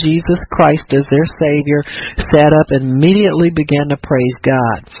known Jesus Christ as their Savior sat up and immediately began to praise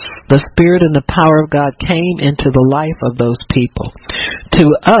God. The Spirit and the power of God came into the life of those people. To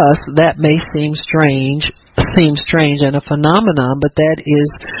us, that may seem strange and a phenomenon, but that is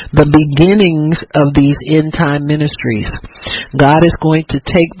the beginnings of these end-time ministries. God is going to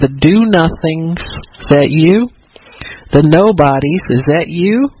take the do-nothings, is that you? The nobodies, is that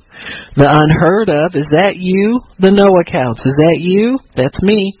you? The unheard of, is that you? The no accounts, is that you? That's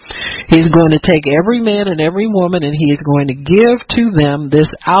me. He's going to take every man and every woman, and he is going to give to them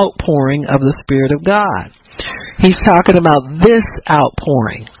this outpouring of the Spirit of God. He's talking about this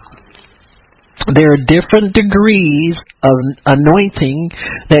outpouring. There are different degrees of anointing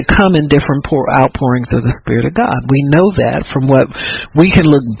that come in different outpourings of the Spirit of God. We know that from what we can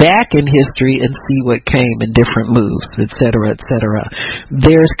look back in history and see what came in different moves, etc., etc.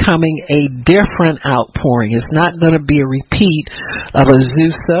 There's coming a different outpouring. It's not going to be a repeat of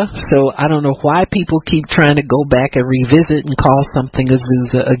Azusa. So I don't know why people keep trying to go back and revisit and call something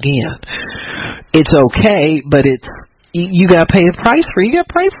Azusa again. It's okay, but you got to pay a price for it. You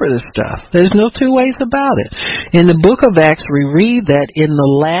got to pay for this stuff. There's no two ways about it. In the book of Acts, we read that in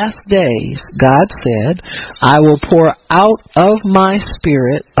the last days, God said, "I will pour out of my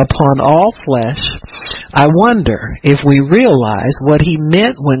Spirit upon all flesh." I wonder if we realize what he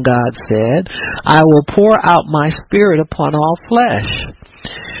meant when God said, "I will pour out my Spirit upon all flesh."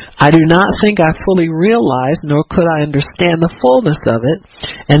 I do not think I fully realized, nor could I understand the fullness of it.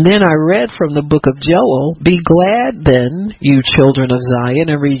 And then I read from the book of Joel, "Be glad then, you children of Zion,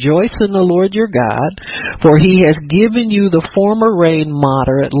 and rejoice in the Lord your God, for he has given you the former rain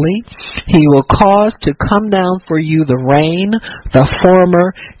moderately. He will cause to come down for you the rain, the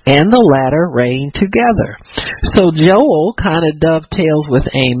former and the latter rain together." So Joel kind of dovetails with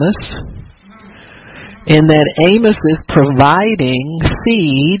Amos, in that Amos is providing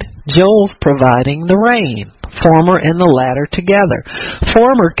seed, Joel's providing the rain, former and the latter together.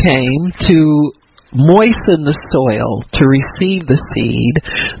 Former came to moisten the soil to receive the seed.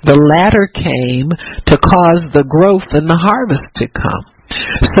 The latter came to cause the growth and the harvest to come.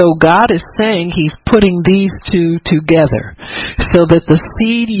 So God is saying he's putting these two together so that the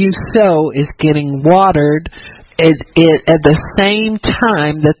seed you sow is getting watered at the same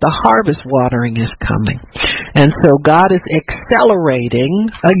time that the harvest watering is coming. And so God is accelerating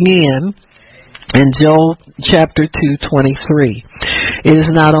again in Joel chapter 2:23. It is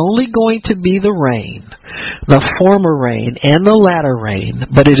not only going to be the rain, the former rain and the latter rain,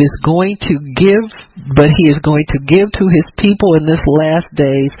 but he is going to give to his people in this last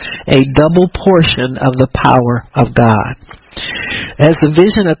days a double portion of the power of God. As the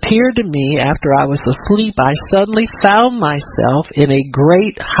vision appeared to me after I was asleep, I suddenly found myself in a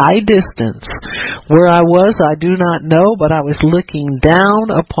great high distance. Where I was, I do not know, but I was looking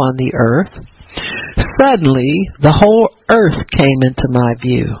down upon the earth. Suddenly, the whole earth came into my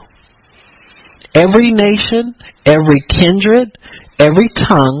view. Every nation, every kindred, every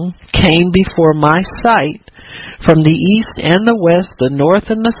tongue came before my sight, from the east and the west, the north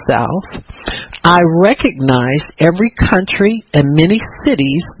and the south. I recognized every country and many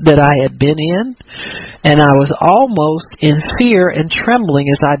cities that I had been in, and I was almost in fear and trembling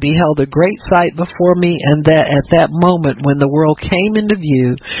as I beheld a great sight before me, and that at that moment when the world came into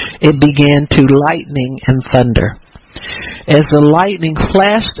view, it began to lightning and thunder. As the lightning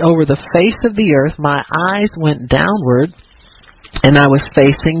flashed over the face of the earth, my eyes went downward, and I was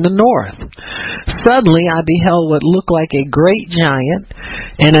facing the north. Suddenly I beheld what looked like a great giant,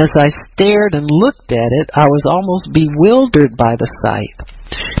 and as I stared and looked at it, I was almost bewildered by the sight.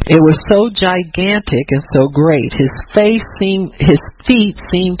 It was so gigantic and so great. His feet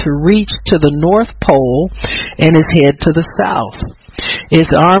seemed to reach to the North Pole, and his head to the south.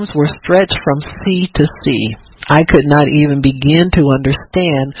 His arms were stretched from sea to sea. I could not even begin to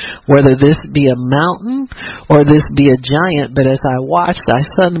understand whether this be a mountain or this be a giant, but as I watched, I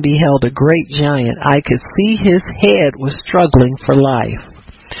suddenly beheld a great giant. I could see his head was struggling for life.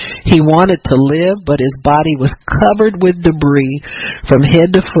 He wanted to live, but his body was covered with debris from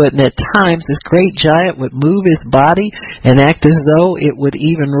head to foot, and at times this great giant would move his body and act as though it would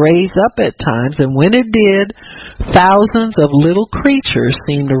even raise up at times, and when it did, thousands of little creatures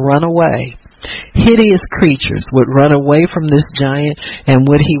seemed to run away. Hideous creatures would run away from this giant, and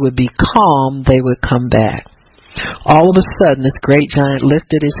when he would be calm, they would come back. All of a sudden, this great giant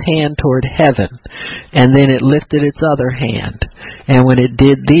lifted his hand toward heaven, and then it lifted its other hand. And when it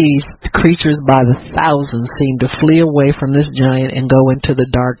did these, the creatures by the thousands seemed to flee away from this giant and go into the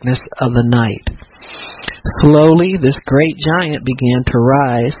darkness of the night. Slowly, this great giant began to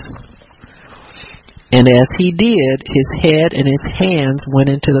rise, and as he did, his head and his hands went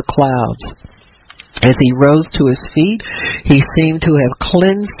into the clouds. As he rose to his feet, he seemed to have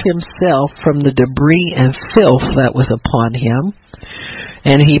cleansed himself from the debris and filth that was upon him.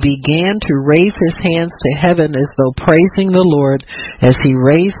 And he began to raise his hands to heaven as though praising the Lord. As he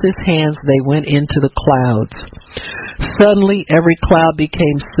raised his hands, they went into the clouds. Suddenly, every cloud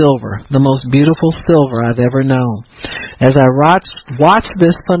became silver, the most beautiful silver I've ever known. As I watched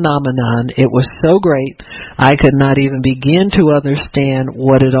this phenomenon, it was so great, I could not even begin to understand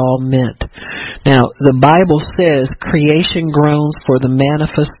what it all meant. Now, the Bible says creation groans for the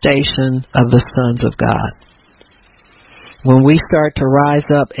manifestation of the sons of God. When we start to rise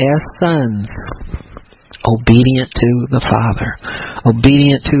up as sons, obedient to the Father,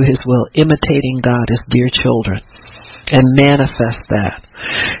 obedient to His will, imitating God as dear children, and manifest that.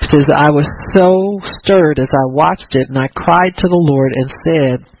 It says, I was so stirred as I watched it, and I cried to the Lord and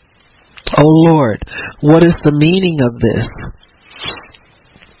said, "O Lord, what is the meaning of this?"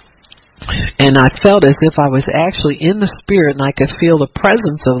 And I felt as if I was actually in the Spirit, and I could feel the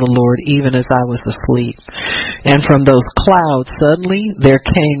presence of the Lord even as I was asleep. And from those clouds, suddenly there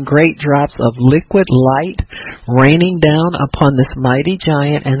came great drops of liquid light raining down upon this mighty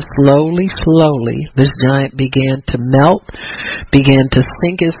giant, and slowly, this giant began to melt, began to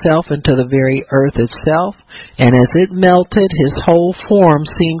sink itself into the very earth itself. And as it melted, his whole form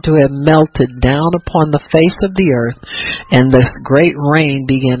seemed to have melted down upon the face of the earth, and this great rain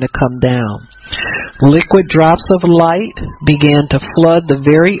began to come down. Liquid drops of light began to flood the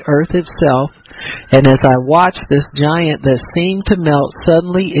very earth itself, and as I watched this giant that seemed to melt,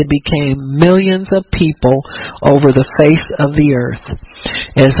 suddenly it became millions of people over the face of the earth.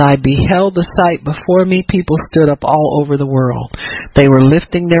 As I beheld the sight before me, people stood up all over the world. They were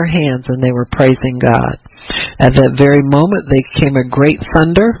lifting their hands and they were praising God. At that very moment there came a great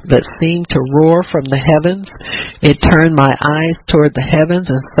thunder that seemed to roar from the heavens. It turned my eyes toward the heavens,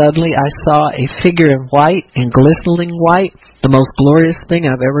 and suddenly I saw a figure in white and glistening white, the most glorious thing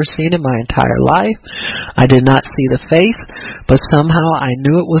I've ever seen in my entire life. I did not see the face, but somehow I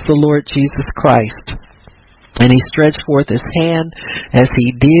knew it was the Lord Jesus Christ. And he stretched forth his hand. As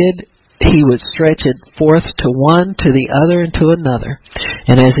he did, he would stretch it forth to one, to the other, and to another.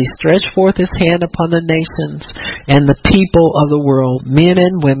 And as he stretched forth his hand upon the nations and the people of the world, men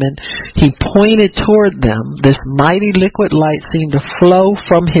and women, he pointed toward them. This mighty liquid light seemed to flow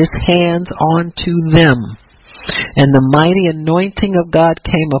from his hands onto them. And the mighty anointing of God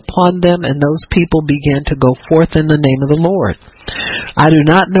came upon them, and those people began to go forth in the name of the Lord. I do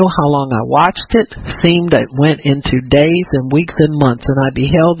not know how long I watched it. Seemed it went into days and weeks and months, and I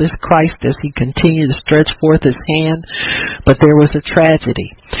beheld this Christ as he continued to stretch forth his hand. But there was a tragedy.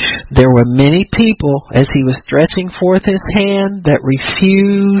 There were many people, as he was stretching forth his hand, that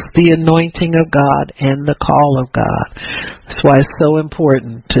refused the anointing of God and the call of God. That's why it's so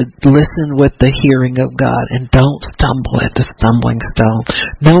important to listen with the hearing of God, and don't stumble at the stumbling stone.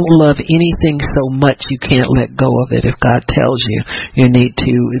 Don't love anything so much you can't let go of it if God tells you need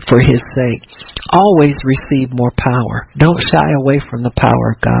to for his sake. Always receive more power. Don't shy away from the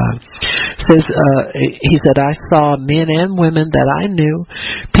power of God. He said, I saw men and women that I knew,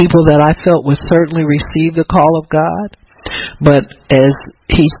 people that I felt would certainly receive the call of God. But as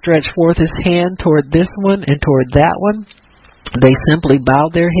he stretched forth his hand toward this one and toward that one, they simply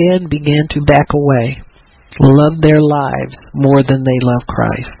bowed their head and began to back away. Loved their lives more than they loved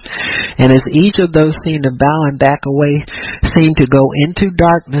Christ. And as each of those seemed to bow and back away, seemed to go into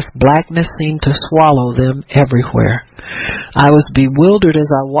darkness, blackness seemed to swallow them everywhere. I was bewildered as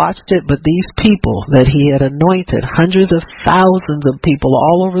I watched it, but these people that he had anointed, hundreds of thousands of people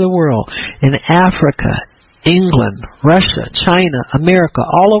all over the world, in Africa, England, Russia, China, America,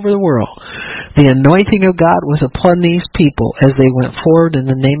 all over the world. The anointing of God was upon these people as they went forward in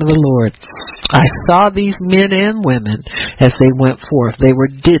the name of the Lord. I saw these men and women as they went forth. They were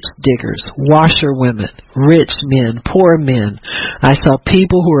ditch diggers, washerwomen, rich men, poor men. I saw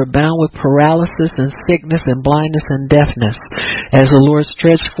people who were bound with paralysis and sickness and blindness and deafness. As the Lord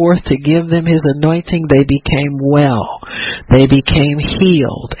stretched forth to give them his anointing, they became well. They became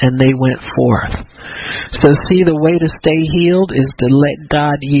healed, and they went forth. So Because see, the way to stay healed is to let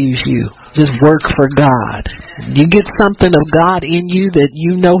God use you. Just work for God. You get something of God in you that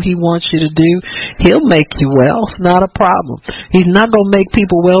you know He wants you to do, He'll make you well. It's not a problem. He's not going to make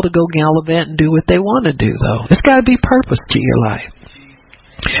people well to go gallivant and do what they want to do, though. It's got to be purpose to your life.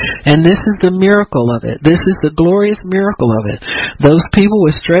 And this is the miracle of it. This is the glorious miracle of it. Those people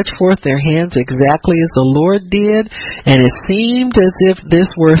would stretch forth their hands exactly as the Lord did, and it seemed as if this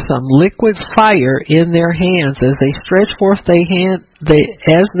were some liquid fire in their hands. As they stretched forth their hands,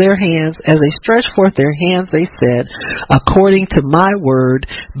 as they stretched forth their hands, they said, "According to my word,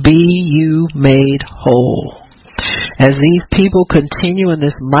 be you made whole." As these people continue in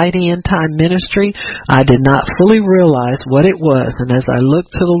this mighty end-time ministry, I did not fully realize what it was. And as I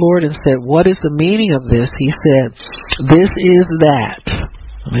looked to the Lord and said, "What is the meaning of this?" He said, "This is that."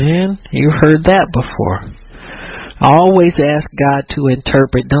 Man, you heard that before. Always ask God to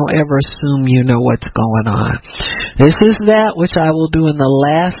interpret. Don't ever assume you know what's going on. This is that which I will do in the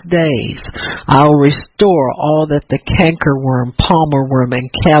last days. I will restore all that the cankerworm, palmerworm, and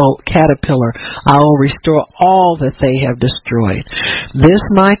caterpillar, I will restore all that they have destroyed. This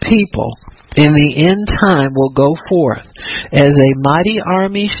my people in the end time will go forth. As a mighty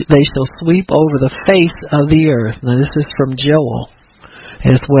army, they shall sweep over the face of the earth. Now this is from Joel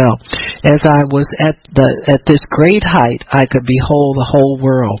as well. As I was at this great height, I could behold the whole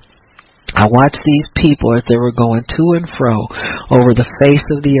world. I watched these people as they were going to and fro over the face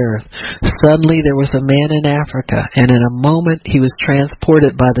of the earth. Suddenly there was a man in Africa, and in a moment he was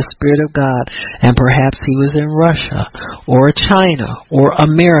transported by the Spirit of God, and perhaps he was in Russia, or China, or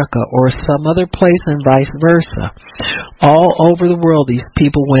America, or some other place, and vice versa. All over the world these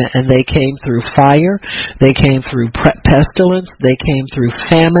people went, and they came through fire, they came through pestilence, they came through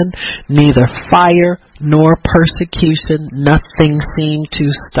famine, neither fire nor persecution, nothing seemed to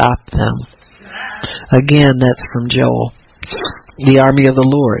stop them. Again, that's from Joel. The army of the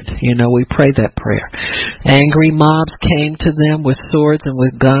Lord. You know, we pray that prayer. Angry mobs came to them with swords and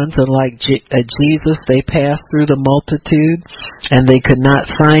with guns, and like Jesus, they passed through the multitude, and they could not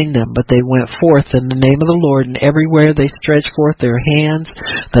find them, but they went forth in the name of the Lord, and everywhere they stretched forth their hands,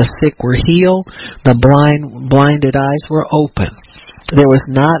 the sick were healed, the blinded eyes were opened. There was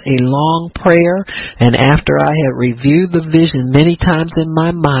not a long prayer, and after I had reviewed the vision many times in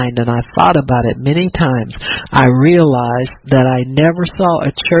my mind, and I thought about it many times, I realized that I never saw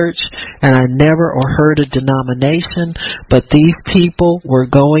a church, and I never or heard a denomination, but these people were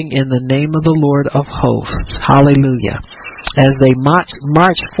going in the name of the Lord of hosts. Hallelujah. As they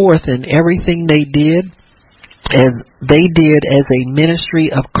marched forth in everything they did, as they did as a ministry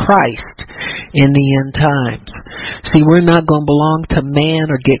of Christ in the end times. See, we're not going to belong to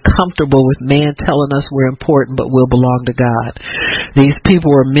man or get comfortable with man telling us we're important, but we'll belong to God. These people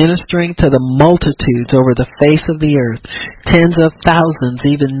were ministering to the multitudes over the face of the earth. Tens of thousands,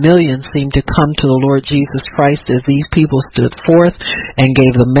 even millions, seemed to come to the Lord Jesus Christ as these people stood forth and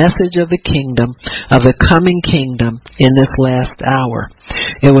gave the message of the kingdom, of the coming kingdom in this last hour.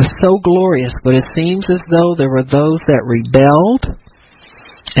 It was so glorious, but it seems as though there were those that rebelled,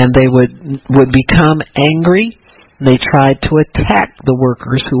 and they would become angry. They tried to attack the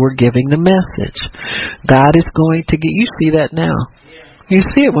workers who were giving the message. God is going to get, you see that now. You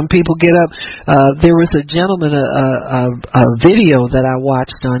see it when people get up. There was a gentleman, a video that I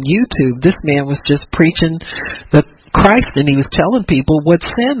watched on YouTube. This man was just preaching the Christ, and he was telling people what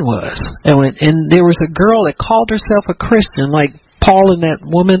sin was. And there was a girl that called herself a Christian, like Paul and that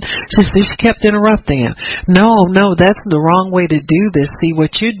woman. She kept interrupting him. No, that's the wrong way to do this. See,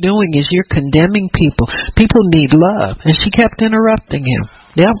 what you're doing is you're condemning people. People need love. And she kept interrupting him.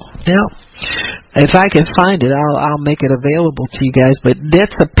 Yep. If I can find it, I'll make it available to you guys. But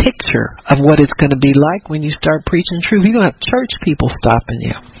that's a picture of what it's going to be like when you start preaching truth. You're going to have church people stopping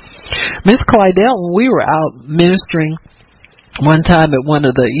you. Miss Clydell, when we were out ministering one time at one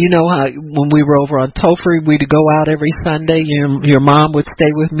of the, you know how when we were over on Topher, we'd go out every Sunday. Your mom would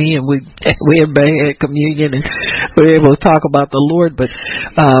stay with me, and we had communion, and we were able to talk about the Lord. But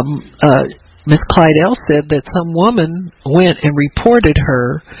Miss Clydell said that some woman went and reported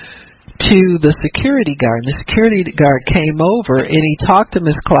her to the security guard. And the security guard came over, and he talked to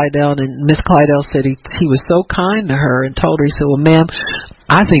Miss Clydell, and Miss Clydell said he was so kind to her and told her, he said, "Well, ma'am,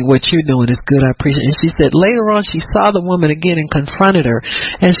 I think what you're doing is good. I appreciate it." And she said later on she saw the woman again and confronted her.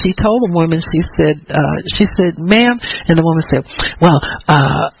 And she told the woman, she said, "Ma'am," and the woman said, "Well,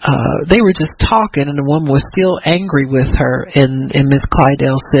 they were just talking," and the woman was still angry with her. And Miss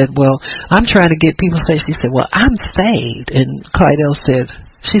Clydell said, "Well, I'm trying to get people saved." She said, "Well, I'm saved." And Clydell said,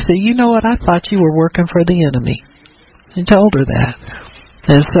 "You know what? I thought you were working for the enemy." He told her that.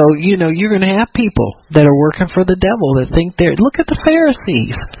 And so, you're going to have people that are working for the devil that think look at the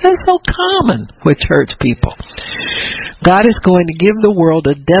Pharisees. That's so common with church people. God is going to give the world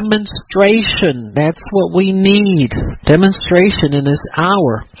a demonstration. That's what we need. Demonstration in this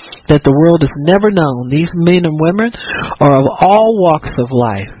hour that the world has never known. These men and women are of all walks of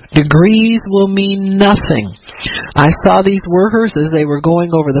life. Degrees will mean nothing. I saw these workers as they were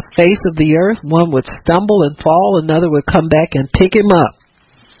going over the face of the earth. One would stumble and fall, another would come back and pick him up.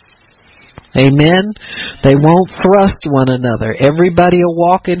 Amen. They won't thrust one another. Everybody will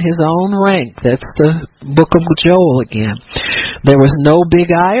walk in his own rank. That's the book of Joel again. There was no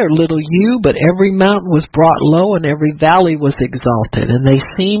big I or little u, but every mountain was brought low and every valley was exalted. And they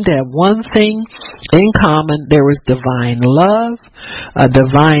seemed to have one thing in common. There was divine love, a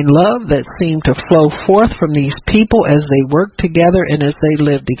divine love that seemed to flow forth from these people as they worked together and as they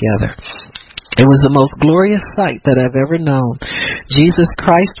lived together. It was the most glorious sight that I've ever known. Jesus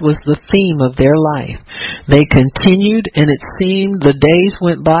Christ was the theme of their life. They continued, and it seemed the days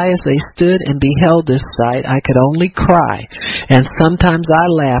went by as they stood and beheld this sight. I could only cry, and sometimes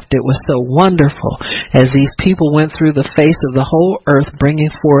I laughed. It was so wonderful as these people went through the face of the whole earth, bringing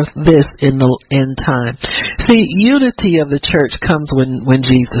forth this in the end time. See, unity of the church comes when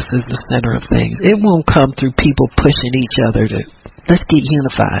Jesus is the center of things. It won't come through people pushing each other to let's get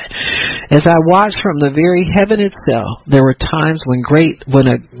unified. As I watched from the very heaven itself, there were times when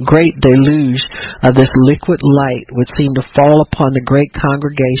a great deluge of this liquid light would seem to fall upon the great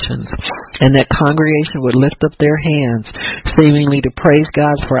congregations, and that congregation would lift up their hands, seemingly to praise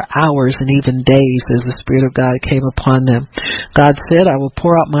God for hours and even days as the Spirit of God came upon them. God said, I will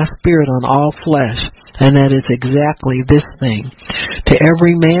pour out my Spirit on all flesh. And that is exactly this thing. To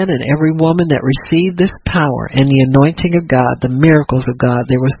every man and every woman that received this power and the anointing of God, the miracles of God,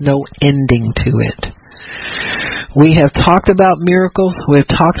 there was no ending to it. We have talked about miracles, we have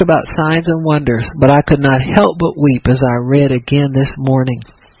talked about signs and wonders, but I could not help but weep as I read again this morning.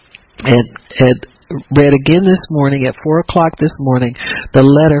 And read again this morning at 4 o'clock this morning the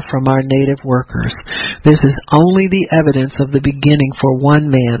letter from our native workers. This is only the evidence of the beginning for one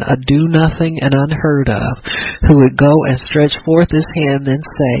man, a do-nothing and unheard of, who would go and stretch forth his hand and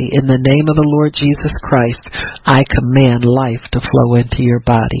say, in the name of the Lord Jesus Christ, I command life to flow into your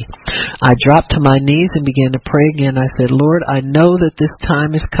body. I dropped to my knees and began to pray again. I said, Lord, I know that this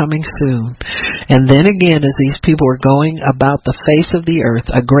time is coming soon. And then again, as these people were going about the face of the earth,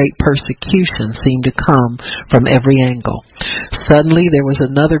 a great persecution seemed to come from every angle. Suddenly there was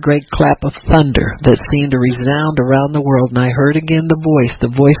another great clap of thunder that seemed to resound around the world, and I heard again the voice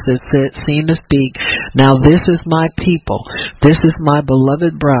that seemed to speak, now this is my people, this is my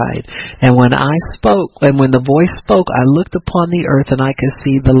beloved bride. And when the voice spoke, I looked upon the earth, and I could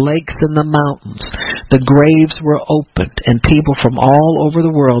see the lakes and the mountains. The graves were opened, and people from all over the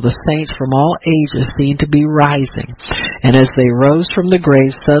world, the saints from all ages, seemed to be rising. And as they rose from the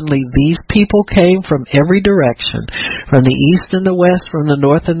graves, suddenly these people came from every direction, from the east and the west, from the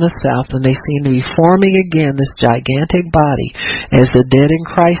north and the south, and they seemed to be forming again this gigantic body. As the dead in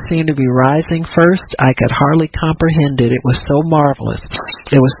Christ seemed to be rising first, I could hardly comprehend it. It was so marvelous.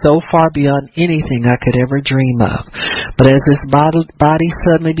 It was so far beyond anything I could ever dream of. But as this body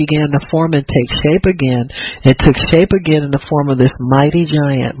suddenly began to form and take shape again, it took shape again in the form of this mighty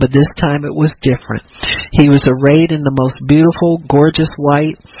giant, but this time it was different. He was arrayed in the most beautiful, gorgeous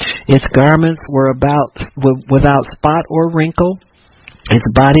white. Its garments were without spot or wrinkle. Its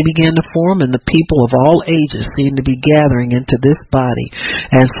body began to form, and the people of all ages seemed to be gathering into this body.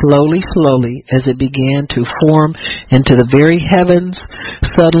 And slowly, as it began to form into the very heavens,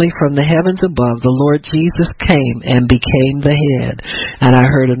 suddenly from the heavens above, the Lord Jesus came and became the head. And I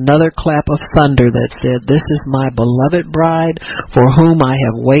heard another clap of thunder that said, this is my beloved bride, for whom I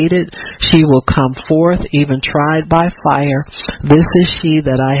have waited. She will come forth, even tried by fire. This is she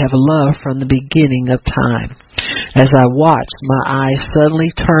that I have loved from the beginning of time. As I watched, my eyes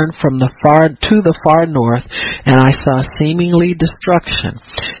suddenly turned to the far north, and I saw seemingly destruction,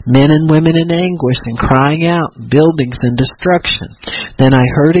 men and women in anguish and crying out, buildings and destruction. Then I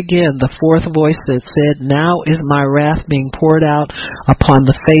heard again the fourth voice that said, now is my wrath being poured out upon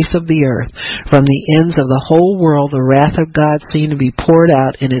the face of the earth. From the ends of the whole world the wrath of God seemed to be poured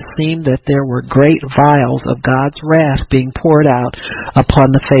out, and it seemed that there were great vials of God's wrath being poured out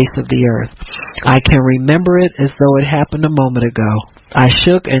upon the face of the earth. I can remember it as though it happened a moment ago. I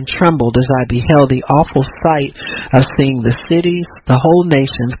shook and trembled as I beheld the awful sight of seeing the cities, the whole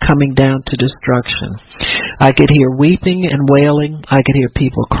nations coming down to destruction. I could hear weeping and wailing. I could hear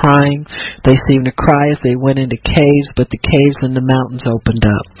people crying. They seemed to cry as they went into caves, but the caves in the mountains opened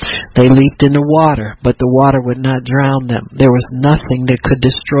up. They leaped into water, but the water would not drown them. There was nothing that could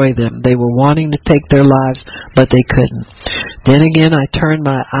destroy them. They were wanting to take their lives, but they couldn't. Then again I turned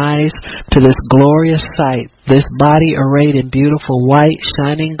my eyes to this glorious sight, this body arrayed in beautiful white,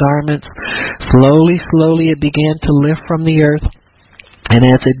 shining garments. Slowly it began to lift from the earth, and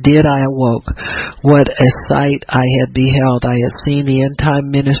as it did, I awoke. What a sight I had beheld. I had seen the end-time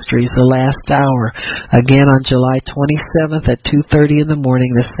ministries, the last hour. Again on July 27th at 2:30 in the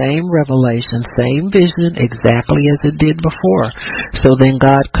morning, the same revelation, same vision, exactly as it did before. So then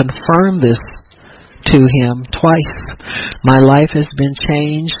God confirmed this to him twice. My life has been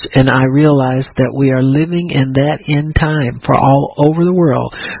changed, and I realize that we are living in that end time for all over the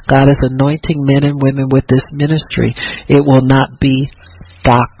world. God is anointing men and women with this ministry. It will not be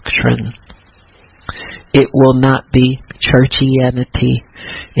doctrine. It will not be churchianity.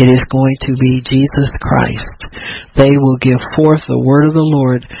 It is going to be Jesus Christ. They will give forth the word of the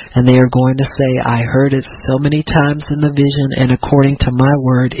Lord, and they are going to say, I heard it so many times in the vision, and according to my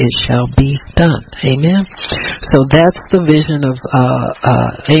word it shall be done. Amen. So that's the vision of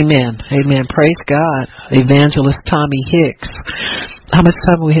amen. Amen. Praise God. Evangelist Tommy Hicks. How much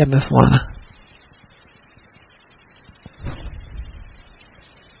time do we have, Miss Juana?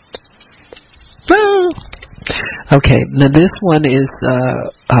 Okay, now this one is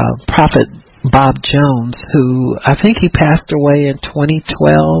Prophet Bob Jones, who I think he passed away in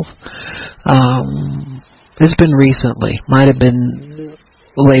 2012. It's been recently. Might have been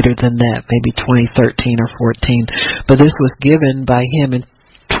later than that, maybe 2013 or 14. But this was given by him in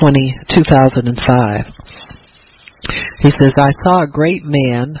 2005. He says, I saw a great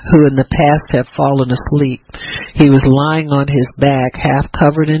man who in the past had fallen asleep. He was lying on his back, half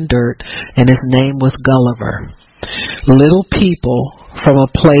covered in dirt, and his name was Gulliver. Little people from a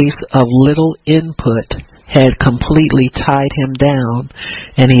place of little input had completely tied him down,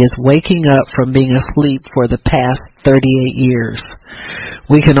 and he is waking up from being asleep for the past 38 years.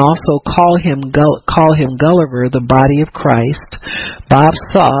 We can also call him Gulliver, the body of Christ. Bob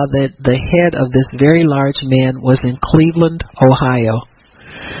saw that the head of this very large man was in Cleveland, Ohio,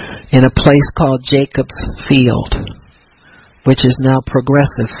 in a place called Jacob's Field, which is now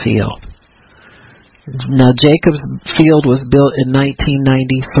Progressive Field. Now, Jacob's Field was built in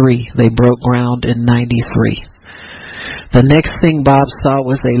 1993. They broke ground in 93. The next thing Bob saw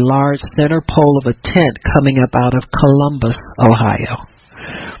was a large center pole of a tent coming up out of Columbus, Ohio.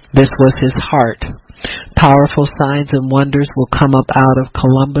 This was his heart. Powerful signs and wonders will come up out of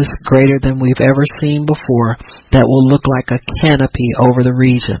Columbus, greater than we've ever seen before, that will look like a canopy over the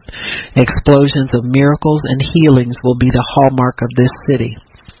region. Explosions of miracles and healings will be the hallmark of this city.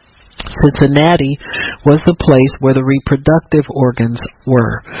 Cincinnati was the place where the reproductive organs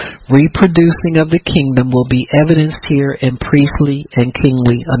were. Reproducing of the kingdom will be evidenced here in priestly and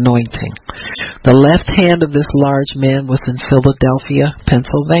kingly anointing. The left hand of this large man was in Philadelphia,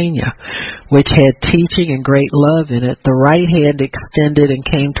 Pennsylvania, which had teaching and great love in it. The right hand extended and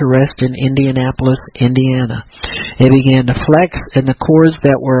came to rest in Indianapolis, Indiana. It began to flex, and the cords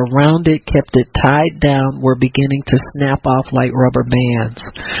that were around it kept it tied down were beginning to snap off like rubber bands.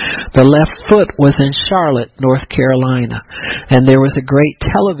 The left foot was in Charlotte, North Carolina, and there was a great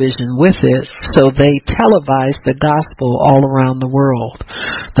television with it, so they televised the gospel all around the world.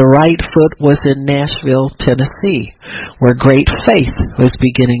 The right foot was in Nashville, Tennessee, where great faith was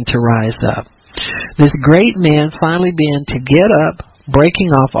beginning to rise up. This great man finally began to get up, breaking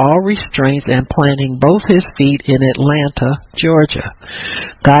off all restraints and planting both his feet in Atlanta, Georgia.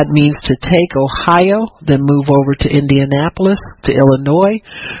 God means to take Ohio, then move over to Indianapolis, to Illinois,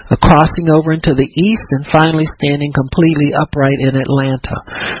 crossing over into the east, and finally standing completely upright in Atlanta.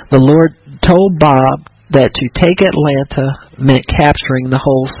 The Lord told Bob that to take Atlanta meant capturing the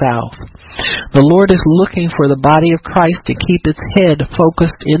whole South. The Lord is looking for the body of Christ to keep its head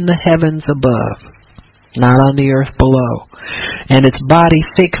focused in the heavens above, not on the earth below, and its body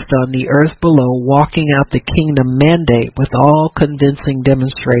fixed on the earth below, walking out the kingdom mandate with all convincing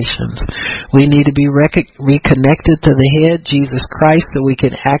demonstrations. We need to be reconnected to the head, Jesus Christ, so we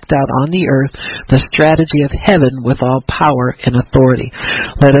can act out on the earth the strategy of heaven with all power and authority.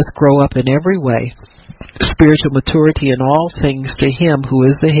 Let us grow up in every way, spiritual maturity in all things to him who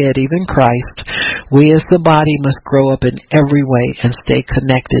is the head, even Christ. We as the body must grow up in every way and stay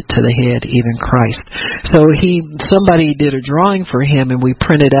connected to the head, even Christ. So somebody did a drawing for him, and we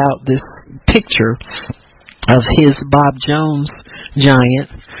printed out this picture of his Bob Jones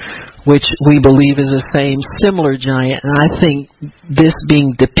giant, which we believe is the same similar giant. And I think this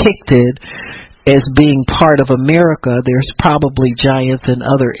being depicted as being part of America, there's probably giants in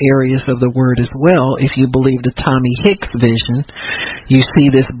other areas of the word as well. If you believe the Tommy Hicks vision, you see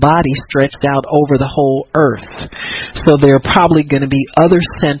this body stretched out over the whole earth. So there are probably going to be other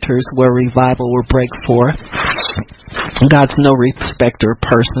centers where revival will break forth. God's no respecter of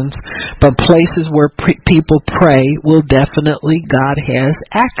persons, but places where people pray will definitely, God has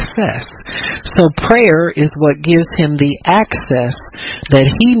access. So prayer is what gives him the access that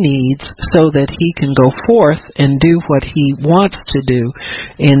he needs so that he can go forth and do what he wants to do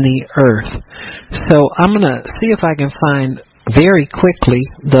in the earth. So I'm going to see if I can find very quickly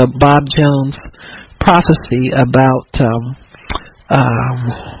the Bob Jones prophecy about,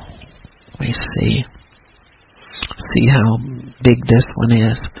 let me see how big this one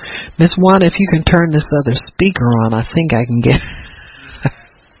is. Miss Wanda, if you can turn this other speaker on, I think I can get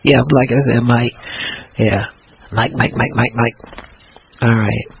yeah, like I said, Mike. Yeah. Mike. All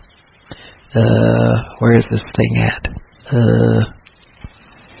right. Where is this thing at?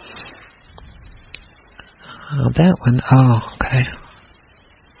 That one. Oh, okay.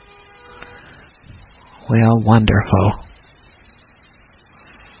 Well, wonderful.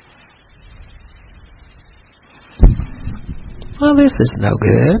 Well, this is no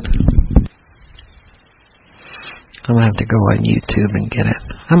good. I'm going to have to go on YouTube and get it.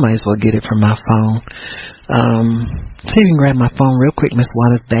 I might as well get it from my phone. See if you can grab my phone real quick. Miss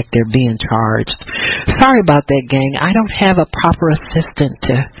Wanda's back there being charged. Sorry about that, gang. I don't have a proper assistant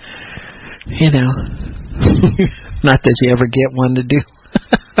to, not that you ever get one to do.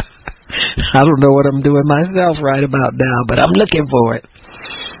 I don't know what I'm doing myself right about now, but I'm looking for it.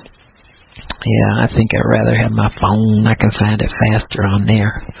 Yeah, I think I'd rather have my phone. I can find it faster on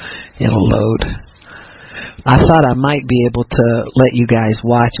there. It'll load. I thought I might be able to let you guys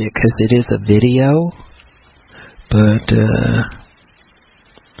watch it because it is a video. But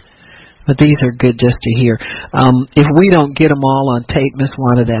these are good just to hear. If we don't get them all on tape, Miss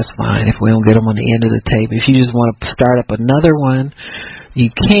Wanda, that's fine. If we don't get them on the end of the tape. If you just want to start up another one, you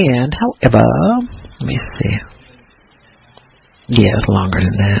can. However, let me see. Yeah, it's longer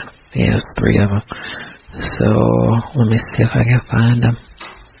than that. Yeah, it's 3 of them. So, let me see if I can find them.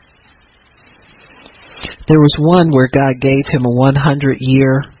 There was one where God gave him a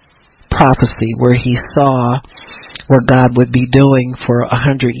 100-year prophecy where he saw what God would be doing for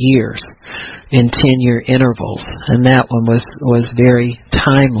 100 years in 10-year intervals. And that one was very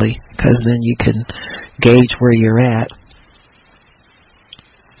timely because then you can gauge where you're at.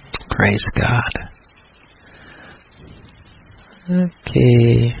 Praise God.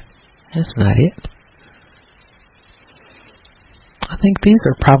 Okay. That's not it. I think these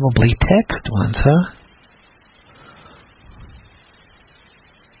are probably text ones, huh?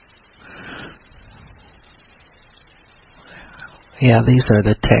 Yeah, these are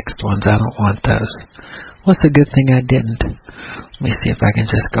the text ones. I don't want those. What's a good thing I didn't? Let me see if I can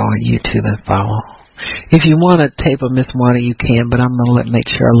just go on YouTube and follow. If you want to tape a Miss Wanda, you can, but I'm going to make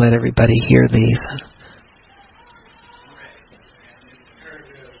sure I let everybody hear these.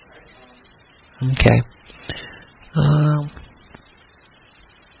 Okay.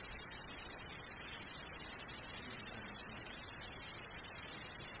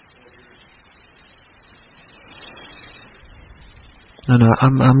 No,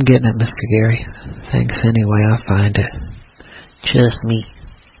 I'm getting it, Mr. Gary. Thanks anyway, I'll find it. Trust me.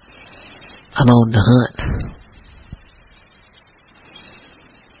 I'm on the hunt.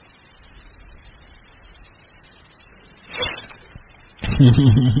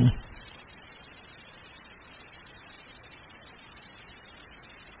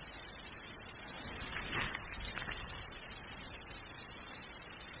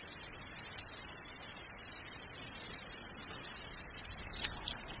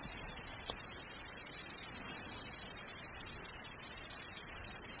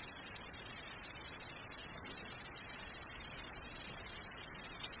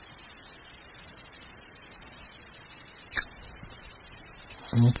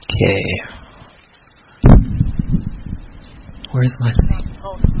 Okay. Where's my...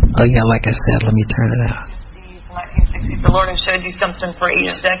 Oh, yeah, like I said, let me turn it out. The Lord has showed you something for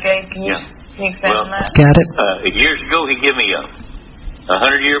each decade. Can you expand on that? Got it. Years ago, he gave me a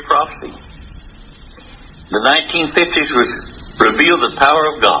 100-year prophecy. The 1950s was revealed the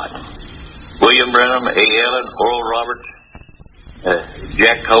power of God. William Branham, A. Allen, Oral Roberts,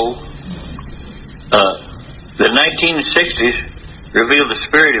 Jack Cole. The 1960s revealed the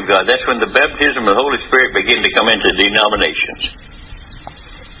Spirit of God. That's when the baptism of the Holy Spirit began to come into denominations.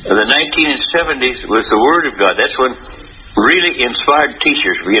 The 1970s was the Word of God. That's when really inspired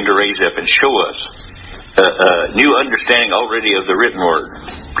teachers began to raise up and show us new understanding already of the written Word.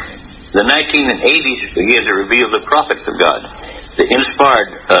 The 1980s began to reveal the prophets of God, the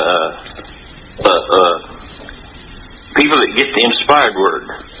inspired people that get the inspired Word.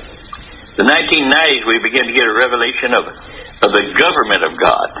 The 1990s we began to get a revelation of the government of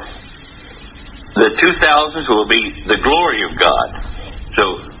God. The 2000s will be the glory of God. So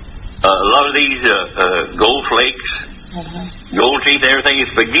a lot of these gold flakes, gold teeth, and everything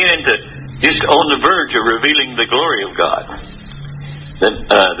is beginning to just on the verge of revealing the glory of God.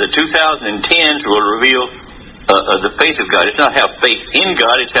 The 2010s will reveal the faith of God. It's not how faith in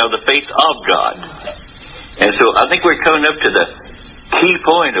God, it's how the faith of God. And so I think we're coming up to the key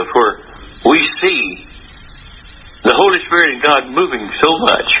point of where we see the Holy Spirit and God moving so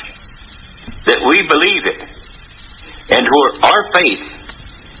much that we believe it. And where our faith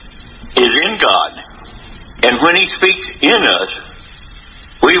is in God, and when He speaks in us,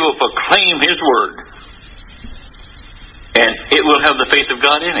 we will proclaim His Word, and it will have the faith of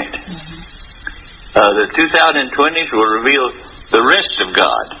God in it. The 2020s will reveal the rest of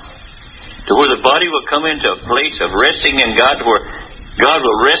God, to where the body will come into a place of resting in God, where God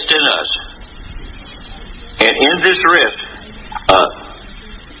will rest in us. And in this rest,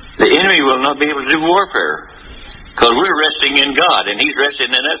 the enemy will not be able to do warfare, because we're resting in God, and He's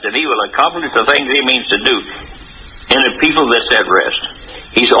resting in us, and He will accomplish the things He means to do in a people that's at rest.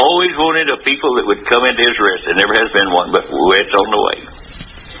 He's always wanted a people that would come into His rest. There never has been one, but it's on the way.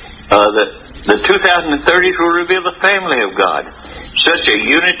 The 2030s will reveal the family of God. Such a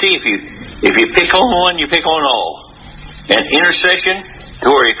unity, if you pick on one, you pick on all. And intercession, to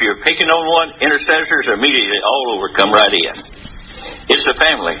where if you're picking on one, intercessors immediately all over come right in. It's the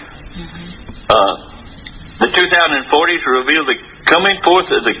family. The 2040s reveal the coming forth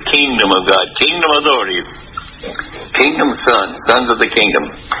of the kingdom of God, kingdom authority, kingdom sons of the kingdom.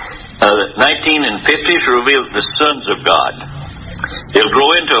 The 1950s reveal the sons of God. They'll grow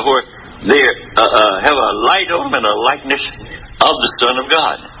into where they have a light on them and a likeness of the Son of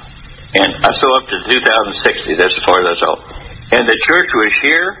God. And I saw up to 2060. That's as far as I saw. And the church was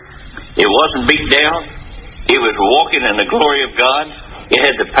here. It wasn't beat down. It was walking in the glory of God. It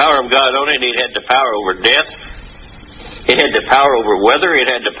had the power of God on it. It had the power over death. It had the power over weather. It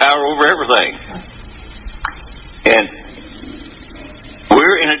had the power over everything. And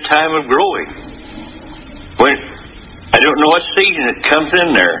we're in a time of growing. When I don't know what season it comes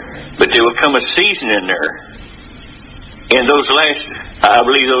in there, but there will come a season in there. In those last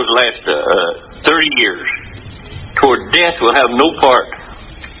 30 years, toward death will have no part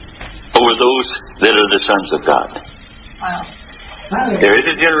over those that are the sons of God. Wow. There is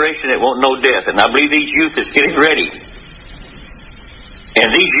a generation that won't know death, and I believe these youth is getting ready.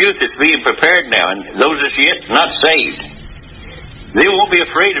 And these youth is being prepared now, and those that's yet not saved, they won't be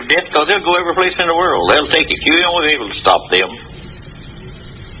afraid of death, because they'll go every place in the world. They'll take it. You won't be able to stop them.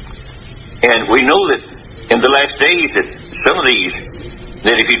 And we know that in the last days that some of these,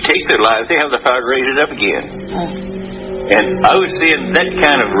 that if you take their lives, they have the power to raise it up again. And I was seeing that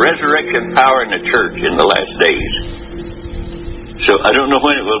kind of resurrection power in the church in the last days. So I don't know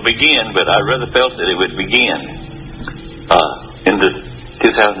when it will begin, but I rather felt that it would begin in the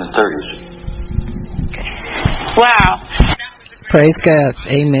 2030s. Wow. Praise God.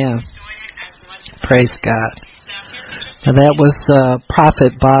 Amen. Praise God. Now that was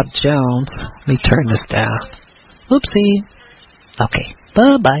Prophet Bob Jones. Let me turn this down. Oopsie. Okay.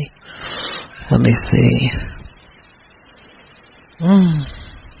 Bye-bye. Let me see.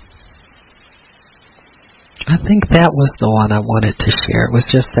 I think that was the one I wanted to share. It was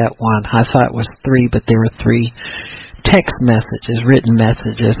just that one. I thought it was 3, but there were 3 text messages, written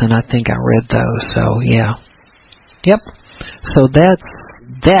messages, and I think I read those. So, yeah. Yep. So that's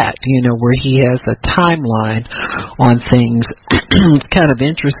that, where he has a timeline on things. It's kind of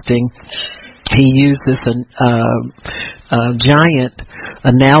interesting. He used this giant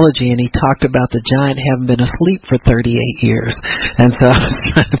analogy, and he talked about the giant having been asleep for 38 years. And so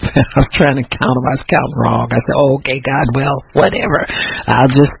I was trying to count him. I was counting wrong. I said, oh, okay, God, well, whatever. I'll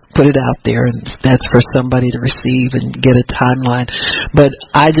just put it out there, and that's for somebody to receive and get a timeline. But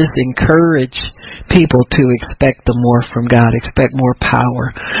I just encourage people to expect the more from God, expect more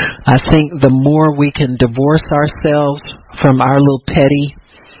power. I think the more we can divorce ourselves from our little petty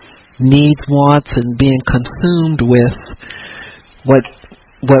needs, wants, and being consumed with what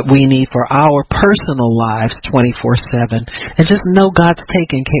what we need for our personal lives 24/7, and just know God's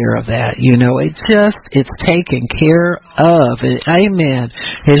taking care of that. It's taken care of. Amen.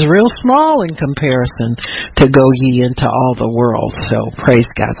 It's real small in comparison to go ye into all the world. So praise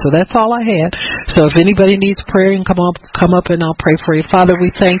God. So that's all I had. So if anybody needs prayer, you can come up and I'll pray for you. Father,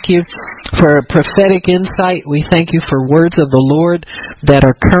 we thank you for prophetic insight. We thank you for words of the Lord that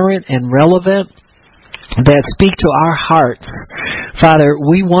are current and relevant, that speak to our hearts. Father,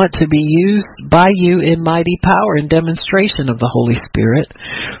 we want to be used by you in mighty power and demonstration of the Holy Spirit.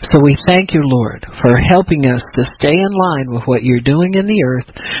 So we thank you, Lord, for helping us to stay in line with what you're doing in the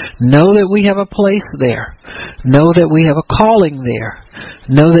earth. Know that we have a place there. Know that we have a calling there.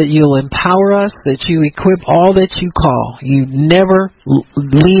 Know that you'll empower us, that you equip all that you call. You never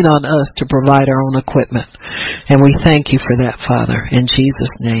lean on us to provide our own equipment. And we thank you for that, Father, in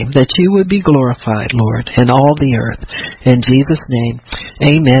Jesus' name, that you would be glorified, Lord, in all the earth. In Jesus' name,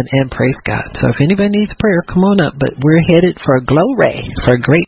 amen and praise God. So if anybody needs prayer, come on up. But we're headed for glory, for great